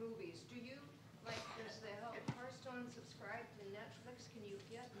for movies? Do you, like, does the Hearthstone subscribe to Netflix? Can you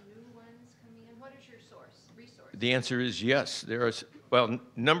get new ones coming in? What is your resource? The answer is yes. There is, well,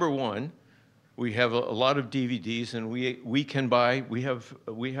 number one, we have a lot of DVDs, and we can buy. We have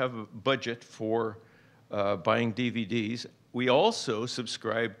a budget for buying DVDs. We also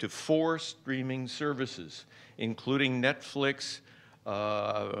subscribe to 4 streaming services, including Netflix,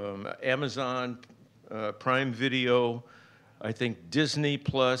 Amazon Prime Video, I think Disney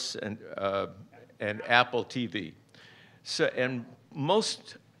Plus, and Apple TV. So, and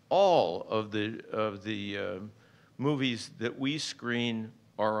most all of the movies that we screen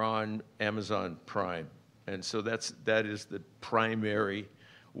are on Amazon Prime, and so that is the primary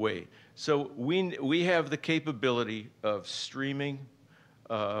way. So we have the capability of streaming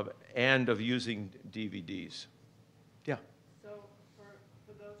and of using DVDs. Yeah. So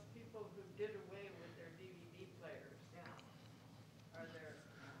for those people who did away with their DVD players, are there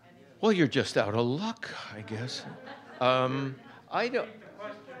any? Well, you're just out of luck, I guess. I don't.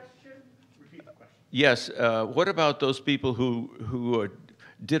 Yes. What about those people who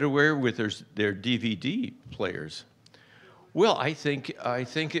did away with their DVD players? Well, I think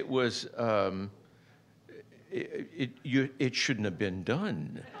it was it shouldn't have been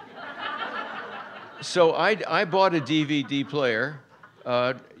done. So I bought a DVD player.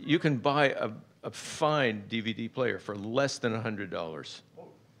 You can buy a fine DVD player for less than $100. You can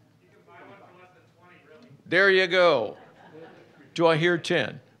buy one for less than 20, really. There you go. Do I hear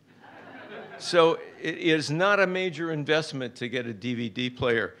 10? So it is not a major investment to get a DVD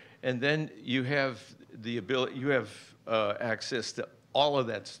player, and then you have the ability. You have access to all of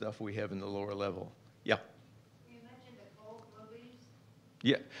that stuff we have in the lower level. Yeah. You mentioned the Cove movies.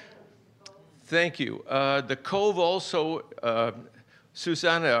 Yeah. Thank you. The Cove also,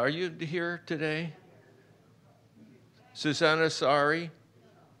 Susanna, are you here today? Susanna, sorry.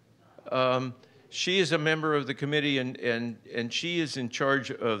 She is a member of the committee, and she is in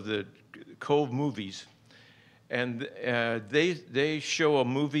charge of the Cove movies. And they show a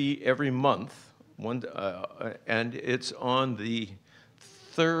movie every month. And it's on the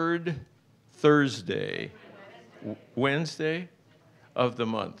third Wednesday of the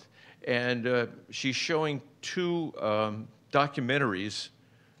month. And she's showing 2 documentaries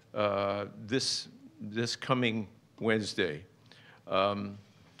this coming Wednesday.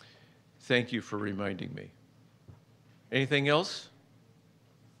 Thank you for reminding me. Anything else?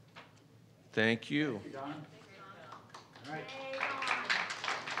 Thank you. Thank you, Don. All right.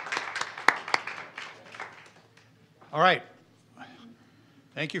 All right.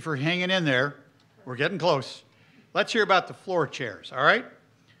 Thank you for hanging in there. We're getting close. Let's hear about the floor chairs, all right?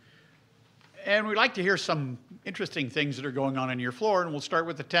 And we'd like to hear some interesting things that are going on your floor, and we'll start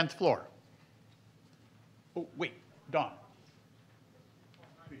with the 10th floor. Oh, wait, Don.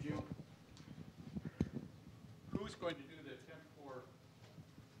 Could you? Who's going to do the 10th floor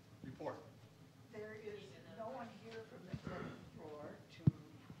report? There is no one here from the 10th floor to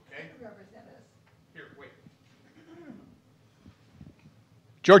represent us. Here, wait.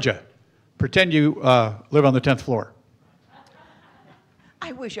 Georgia, pretend you live on the 10th floor.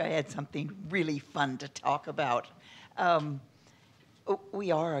 I wish I had something really fun to talk about. We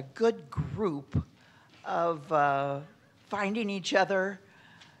are a good group of finding each other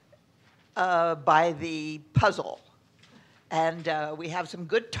by the puzzle. And we have some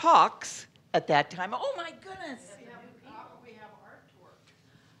good talks at that time. Oh my goodness.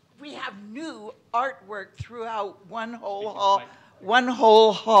 We have new artwork throughout one whole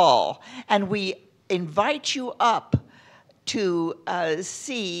hall. And we invite you up to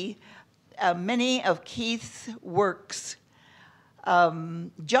see many of Keith's works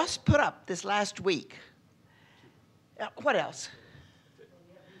just put up this last week. What else?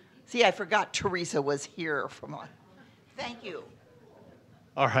 See, I forgot Teresa was here from. Thank you.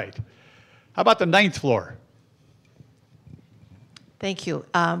 All right. How about the 9th floor? Thank you.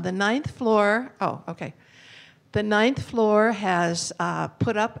 The 9th floor, oh, okay. The 9th floor has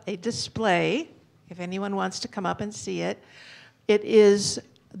put up a display, if anyone wants to come up and see it. It is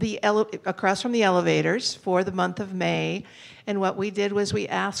across from the elevators for the month of May. And what we did was we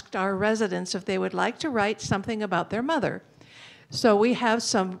asked our residents if they would like to write something about their mother. So we have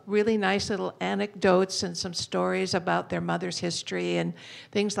some really nice little anecdotes and some stories about their mother's history and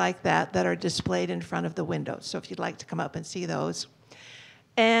things like that that are displayed in front of the windows. So if you'd like to come up and see those.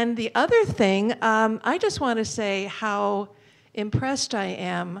 And the other thing, I just want to say how impressed I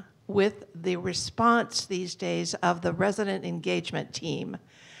am with the response these days of the resident engagement team.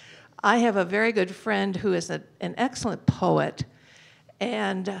 I have a very good friend who is an excellent poet,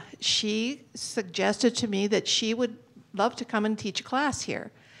 and she suggested to me that she would love to come and teach a class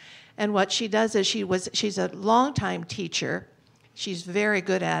here. And what she does is she's a longtime teacher. She's very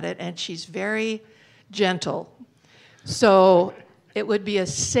good at it, and she's very gentle. So it would be a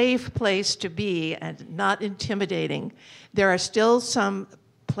safe place to be and not intimidating. There are still some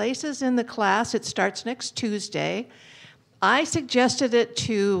places in the class. It starts next Tuesday. I suggested it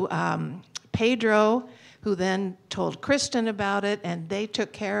to Pedro, who then told Kristen about it, and they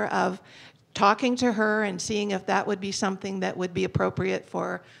took care of talking to her and seeing if that would be something that would be appropriate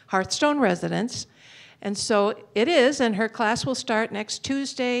for Hearthstone residents. And so it is, and her class will start next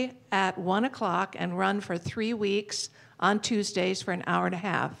Tuesday at 1 o'clock and run for 3 weeks on Tuesdays for an hour and a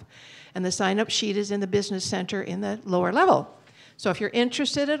half. And the sign-up sheet is in the business center in the lower level. So if you're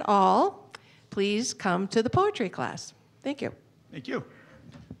interested at all, please come to the poetry class. Thank you. Thank you.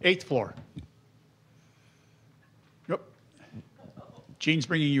 8th floor. Yep. Jean's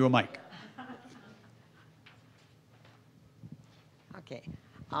bringing you a mic. Okay.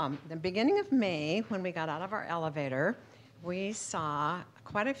 The beginning of May, when we got out of our elevator, we saw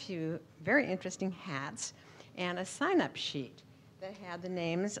quite a few very interesting hats and a sign-up sheet that had the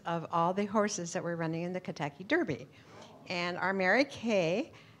names of all the horses that were running in the Kentucky Derby. And our Mary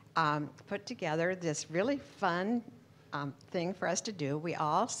Kay put together this really fun thing for us to do. We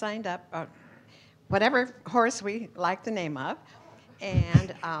all signed up, whatever horse we liked the name of,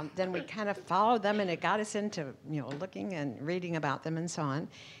 and then we kind of followed them, and it got us into looking and reading about them and so on.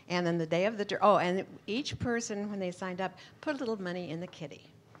 And then the day of the and each person, when they signed up, put a little money in the kitty.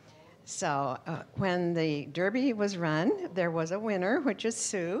 So when the Derby was run, there was a winner, which is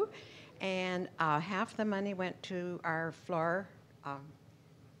Sue, and half the money went to our floor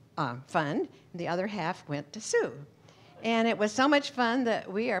fund, and the other half went to Sue. And it was so much fun that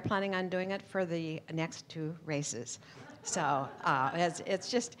we are planning on doing it for the next 2 races. So it's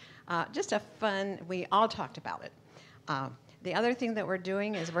just a fun, we all talked about it. The other thing that we're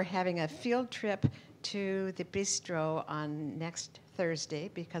doing is we're having a field trip to the bistro on next Thursday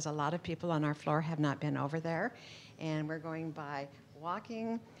because a lot of people on our floor have not been over there. And we're going by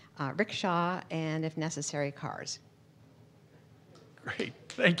walking, rickshaw, and if necessary, cars. Great,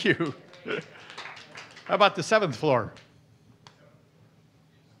 thank you. How about the 7th floor?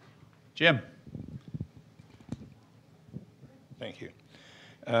 Jim. Thank you.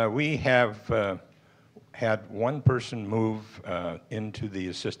 We have had one person move into the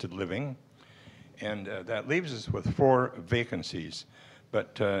assisted living, and that leaves us with 4 vacancies.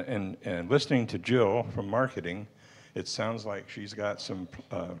 But in listening to Jill from marketing, it sounds like she's got some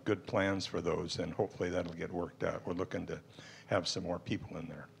good plans for those, and hopefully that'll get worked out. We're looking to have some more people in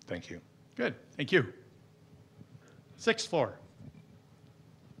there. Thank you. Good, thank you. 6th floor.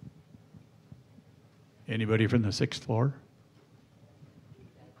 Anybody from the 6th floor?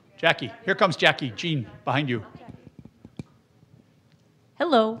 Jackie, here comes Jackie. Jean, behind you.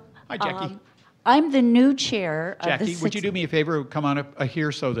 Hello. Hi, Jackie. I'm the new chair of Jackie, the would you do me a favor? Come on up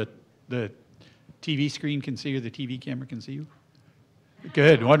here so that the TV screen can see you, the TV camera can see you.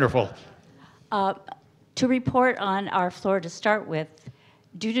 Good, wonderful. To report on our floor to start with,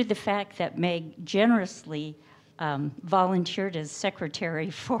 due to the fact that Meg generously volunteered as secretary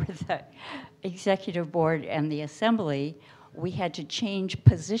for the executive board and the assembly, we had to change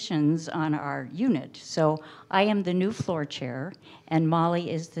positions on our unit. So I am the new floor chair, and Molly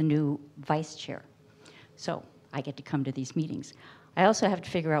is the new vice chair. So I get to come to these meetings. I also have to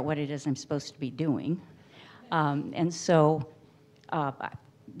figure out what it is I'm supposed to be doing. And so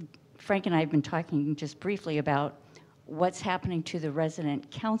Frank and I have been talking just briefly about what's happening to the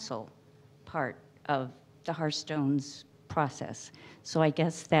resident council part of the Hearthstone's process. So I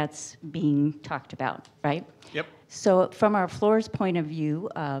guess that's being talked about, right? Yep. So from our floor's point of view,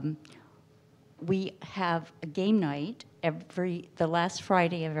 we have a game night the last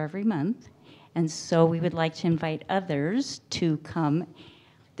Friday of every month. And so we would like to invite others to come.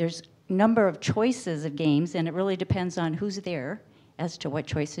 There's a number of choices of games, and it really depends on who's there as to what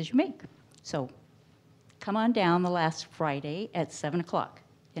choices you make. So come on down the last Friday at 7 o'clock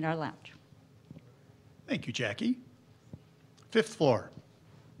in our lounge. Thank you, Jackie. Fifth floor.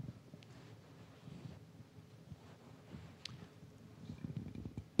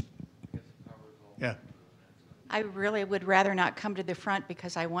 Yeah. I really would rather not come to the front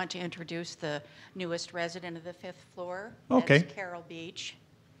because I want to introduce the newest resident of the fifth floor. Okay. That's Carol Beach.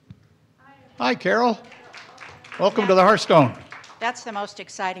 Hi, Carol. Welcome to the Hearthstone. That's the most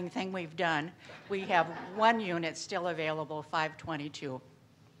exciting thing we've done. We have one unit still available, 522.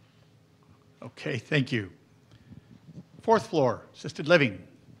 Okay, thank you. Fourth floor, assisted living.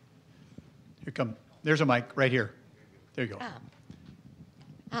 Here come, there's a mic right here. There you go.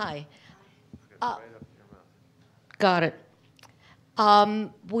 Hi. Got it.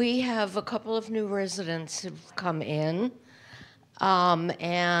 We have a couple of new residents who've come in,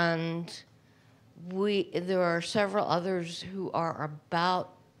 and there are several others who are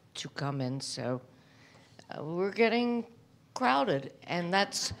about to come in, so we're getting crowded, and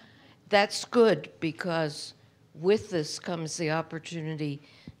that's good because with this comes the opportunity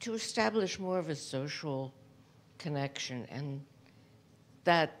to establish more of a social connection, and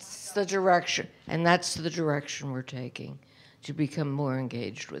that's the direction we're taking, to become more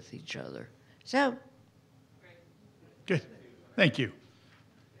engaged with each other. So. Good, thank you.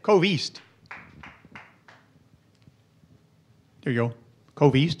 Cove East. There you go.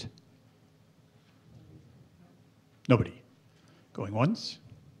 Cove East. Nobody. Going once.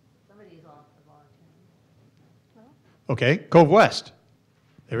 Somebody's off the volunteer. Okay, Cove West.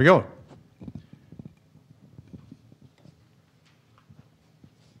 There we go.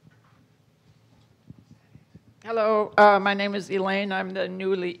 Hello, my name is Elaine. I'm the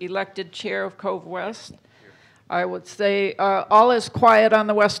newly elected chair of Cove West. I would say all is quiet on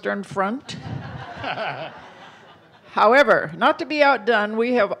the Western Front. However, not to be outdone,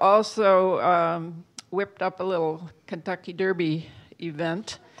 we have also whipped up a little Kentucky Derby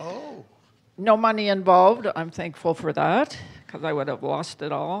event. Oh. No money involved. I'm thankful for that because I would have lost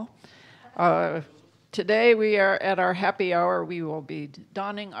it all. Today we are at our happy hour. We will be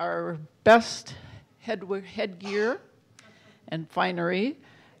donning our best headgear and finery,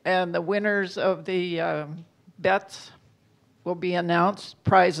 and the winners of the bets will be announced,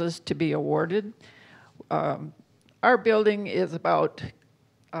 prizes to be awarded. Our building is about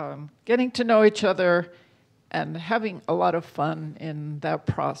getting to know each other and having a lot of fun in that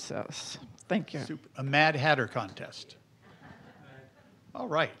process. Thank you. Super. A Mad Hatter contest. All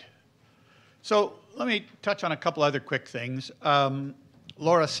right. So let me touch on a couple other quick things.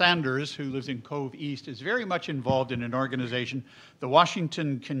 Laura Sanders, who lives in Cove East, is very much involved in an organization, the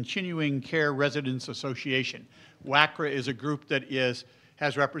Washington Continuing Care Residents Association. WACRA is a group that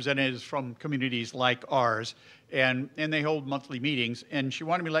has representatives from communities like ours, and they hold monthly meetings. And she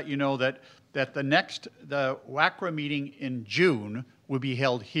wanted me to let you know that the WACRA meeting in June will be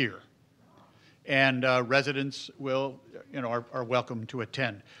held here. And residents are welcome to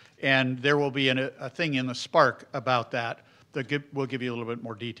attend. And there will be a thing in the Spark about that we'll give you a little bit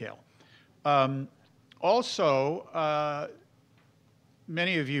more detail. Also,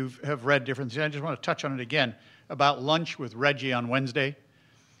 many of you have read different things. I just want to touch on it again about lunch with Reggie on Wednesday.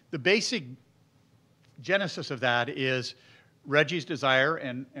 The basic genesis of that is Reggie's desire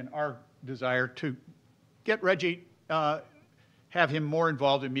and our desire to get Reggie, have him more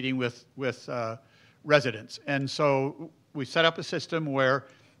involved in meeting with residents. And so we set up a system where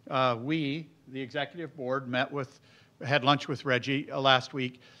we, the executive board, had lunch with Reggie last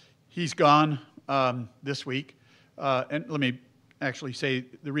week. He's gone this week. And let me actually say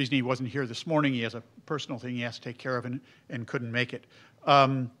the reason he wasn't here this morning, he has a personal thing he has to take care of and couldn't make it.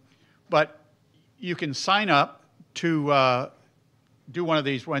 But you can sign up to do one of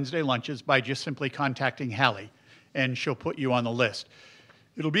these Wednesday lunches by just simply contacting Hallie, and she'll put you on the list.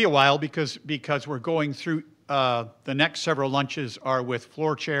 It'll be a while because we're going through, the next several lunches are with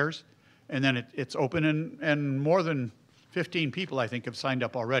floor chairs, and then it's open, and more than 15 people, I think, have signed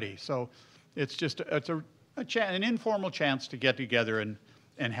up already. So it's just, an informal chance to get together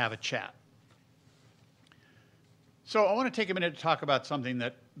and have a chat. So I want to take a minute to talk about something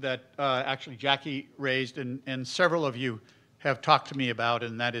that actually Jackie raised and several of you have talked to me about,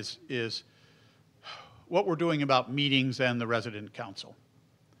 and that is what we're doing about meetings and the resident council.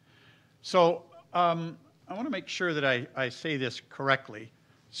 So I want to make sure that I say this correctly.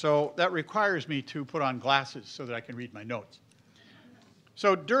 So that requires me to put on glasses so that I can read my notes.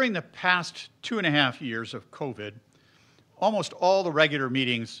 So during the past 2.5 years of COVID, almost all the regular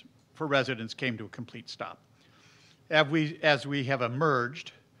meetings for residents came to a complete stop. As we have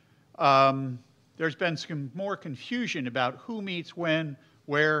emerged, there's been some more confusion about who meets when,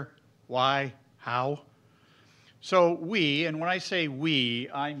 where, why, how. So we, and when I say we,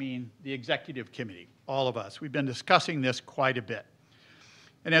 I mean the executive committee, all of us, we've been discussing this quite a bit.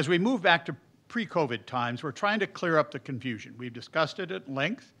 And as we move back to pre-COVID times, we're trying to clear up the confusion. We've discussed it at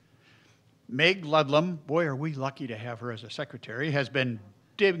length. Meg Ludlam, boy, are we lucky to have her as a secretary, has been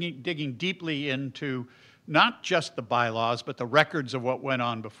digging deeply into not just the bylaws, but the records of what went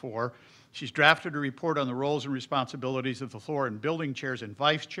on before. She's drafted a report on the roles and responsibilities of the floor and building chairs and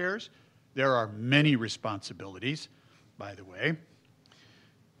vice chairs. There are many responsibilities, by the way.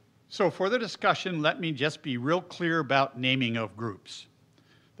 So for the discussion, let me just be real clear about naming of groups.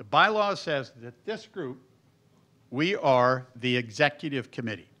 The bylaw says that this group, we are the executive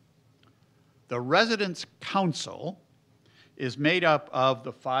committee. The residence council is made up of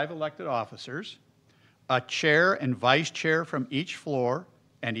the 5 elected officers, a chair and vice chair from each floor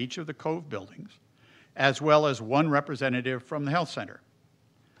and each of the Cove buildings, as well as 1 representative from the health center.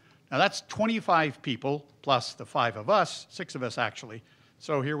 Now that's 25 people plus the 5 of us, 6 of us actually,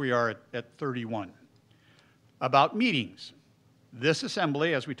 so here we are at 31. About meetings. This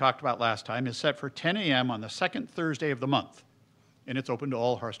assembly, as we talked about last time, is set for 10 a.m. on the 2nd Thursday of the month, and it's open to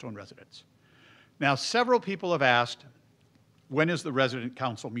all Hearthstone residents. Now, several people have asked, when is the resident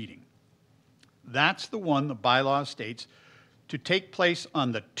council meeting? That's the one the bylaw states to take place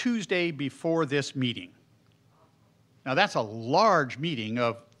on the Tuesday before this meeting. Now, that's a large meeting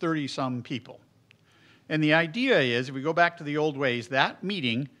of 30-some people. And the idea is, if we go back to the old ways, that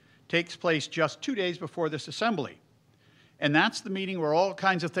meeting takes place just 2 days before this assembly. And that's the meeting where all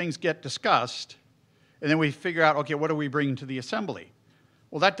kinds of things get discussed, and then we figure out, okay, what are we bringing to the assembly?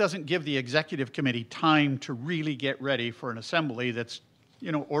 Well, that doesn't give the executive committee time to really get ready for an assembly that's,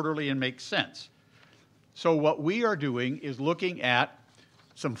 orderly and makes sense. So what we are doing is looking at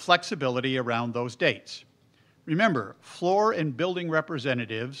some flexibility around those dates. Remember, floor and building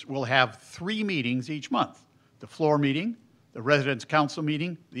representatives will have 3 meetings each month: the floor meeting, the residence council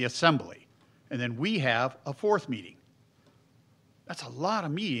meeting, the assembly. And then we have a 4th meeting. That's a lot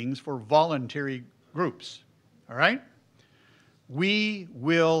of meetings for voluntary groups, all right? We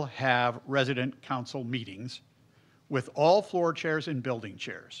will have resident council meetings with all floor chairs and building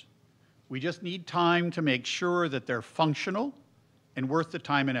chairs. We just need time to make sure that they're functional and worth the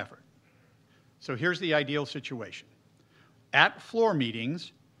time and effort. So here's the ideal situation. At floor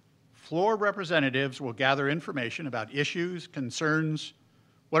meetings, floor representatives will gather information about issues, concerns,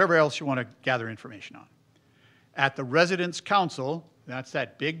 whatever else you want to gather information on. At the residence council, that's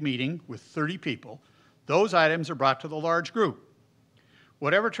that big meeting with 30 people, those items are brought to the large group.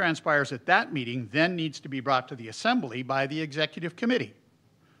 Whatever transpires at that meeting then needs to be brought to the assembly by the executive committee.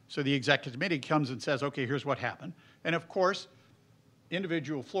 So the executive committee comes and says, okay, here's what happened. And of course,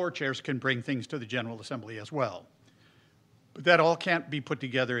 individual floor chairs can bring things to the General Assembly as well. But that all can't be put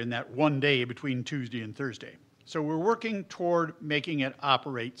together in that one day between Tuesday and Thursday. So we're working toward making it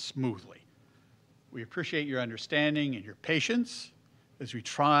operate smoothly. We appreciate your understanding and your patience as we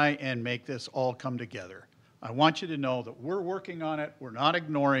try and make this all come together. I want you to know that we're working on it. We're not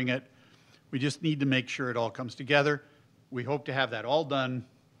ignoring it. We just need to make sure it all comes together. We hope to have that all done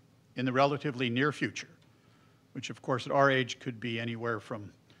in the relatively near future, which of course at our age could be anywhere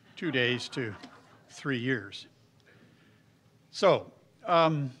from 2 days to 3 years. So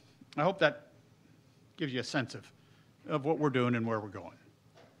I hope that gives you a sense of what we're doing and where we're going.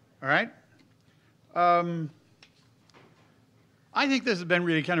 All right? I think this has been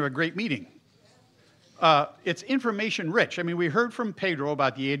really kind of a great meeting. It's information rich. I mean, we heard from Pedro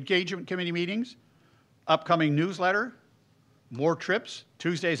about the engagement committee meetings, upcoming newsletter, more trips,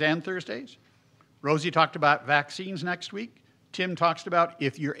 Tuesdays and Thursdays. Rosie talked about vaccines next week. Tim talks about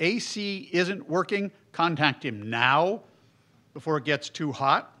if your AC isn't working, contact him now before it gets too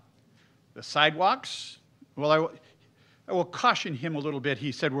hot. The sidewalks, well, I will caution him a little bit.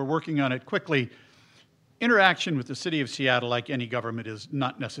 He said we're working on it quickly. Interaction with the city of Seattle, like any government, is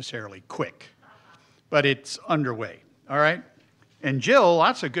not necessarily quick, but it's underway, all right? And Jill,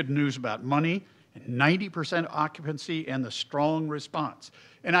 lots of good news about money, and 90% occupancy, and the strong response.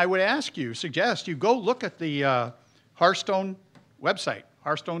 And I would suggest you go look at the Hearthstone website,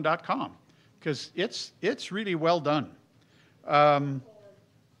 hearthstone.com, because it's really well done. Pardon?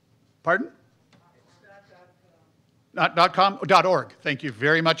 Not .com, .org. Thank you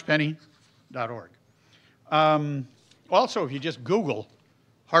very much, Penny. .org. Also, if you just Google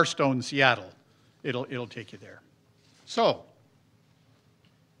Hearthstone Seattle, it'll take you there. So,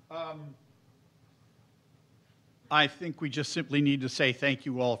 I think we just simply need to say thank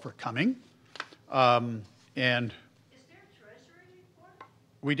you all for coming. And Is there a treasury report?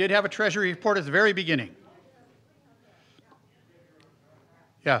 we did have a treasury report at the very beginning.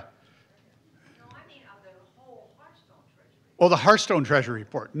 Yeah. No, I mean of the whole Hearthstone treasury. Oh, the Hearthstone treasury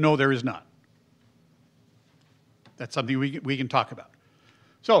report. No, there is not. That's something we can talk about.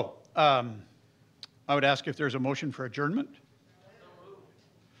 So, I would ask if there's a motion for adjournment.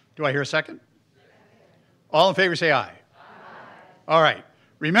 Do I hear a second? All in favor say aye. Aye. All right.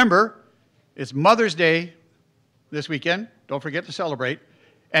 Remember, it's Mother's Day this weekend. Don't forget to celebrate.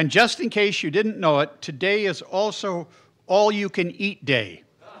 And just in case you didn't know it, today is also all-you-can-eat day.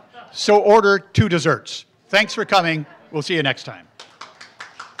 So order 2 desserts. Thanks for coming. We'll see you next time.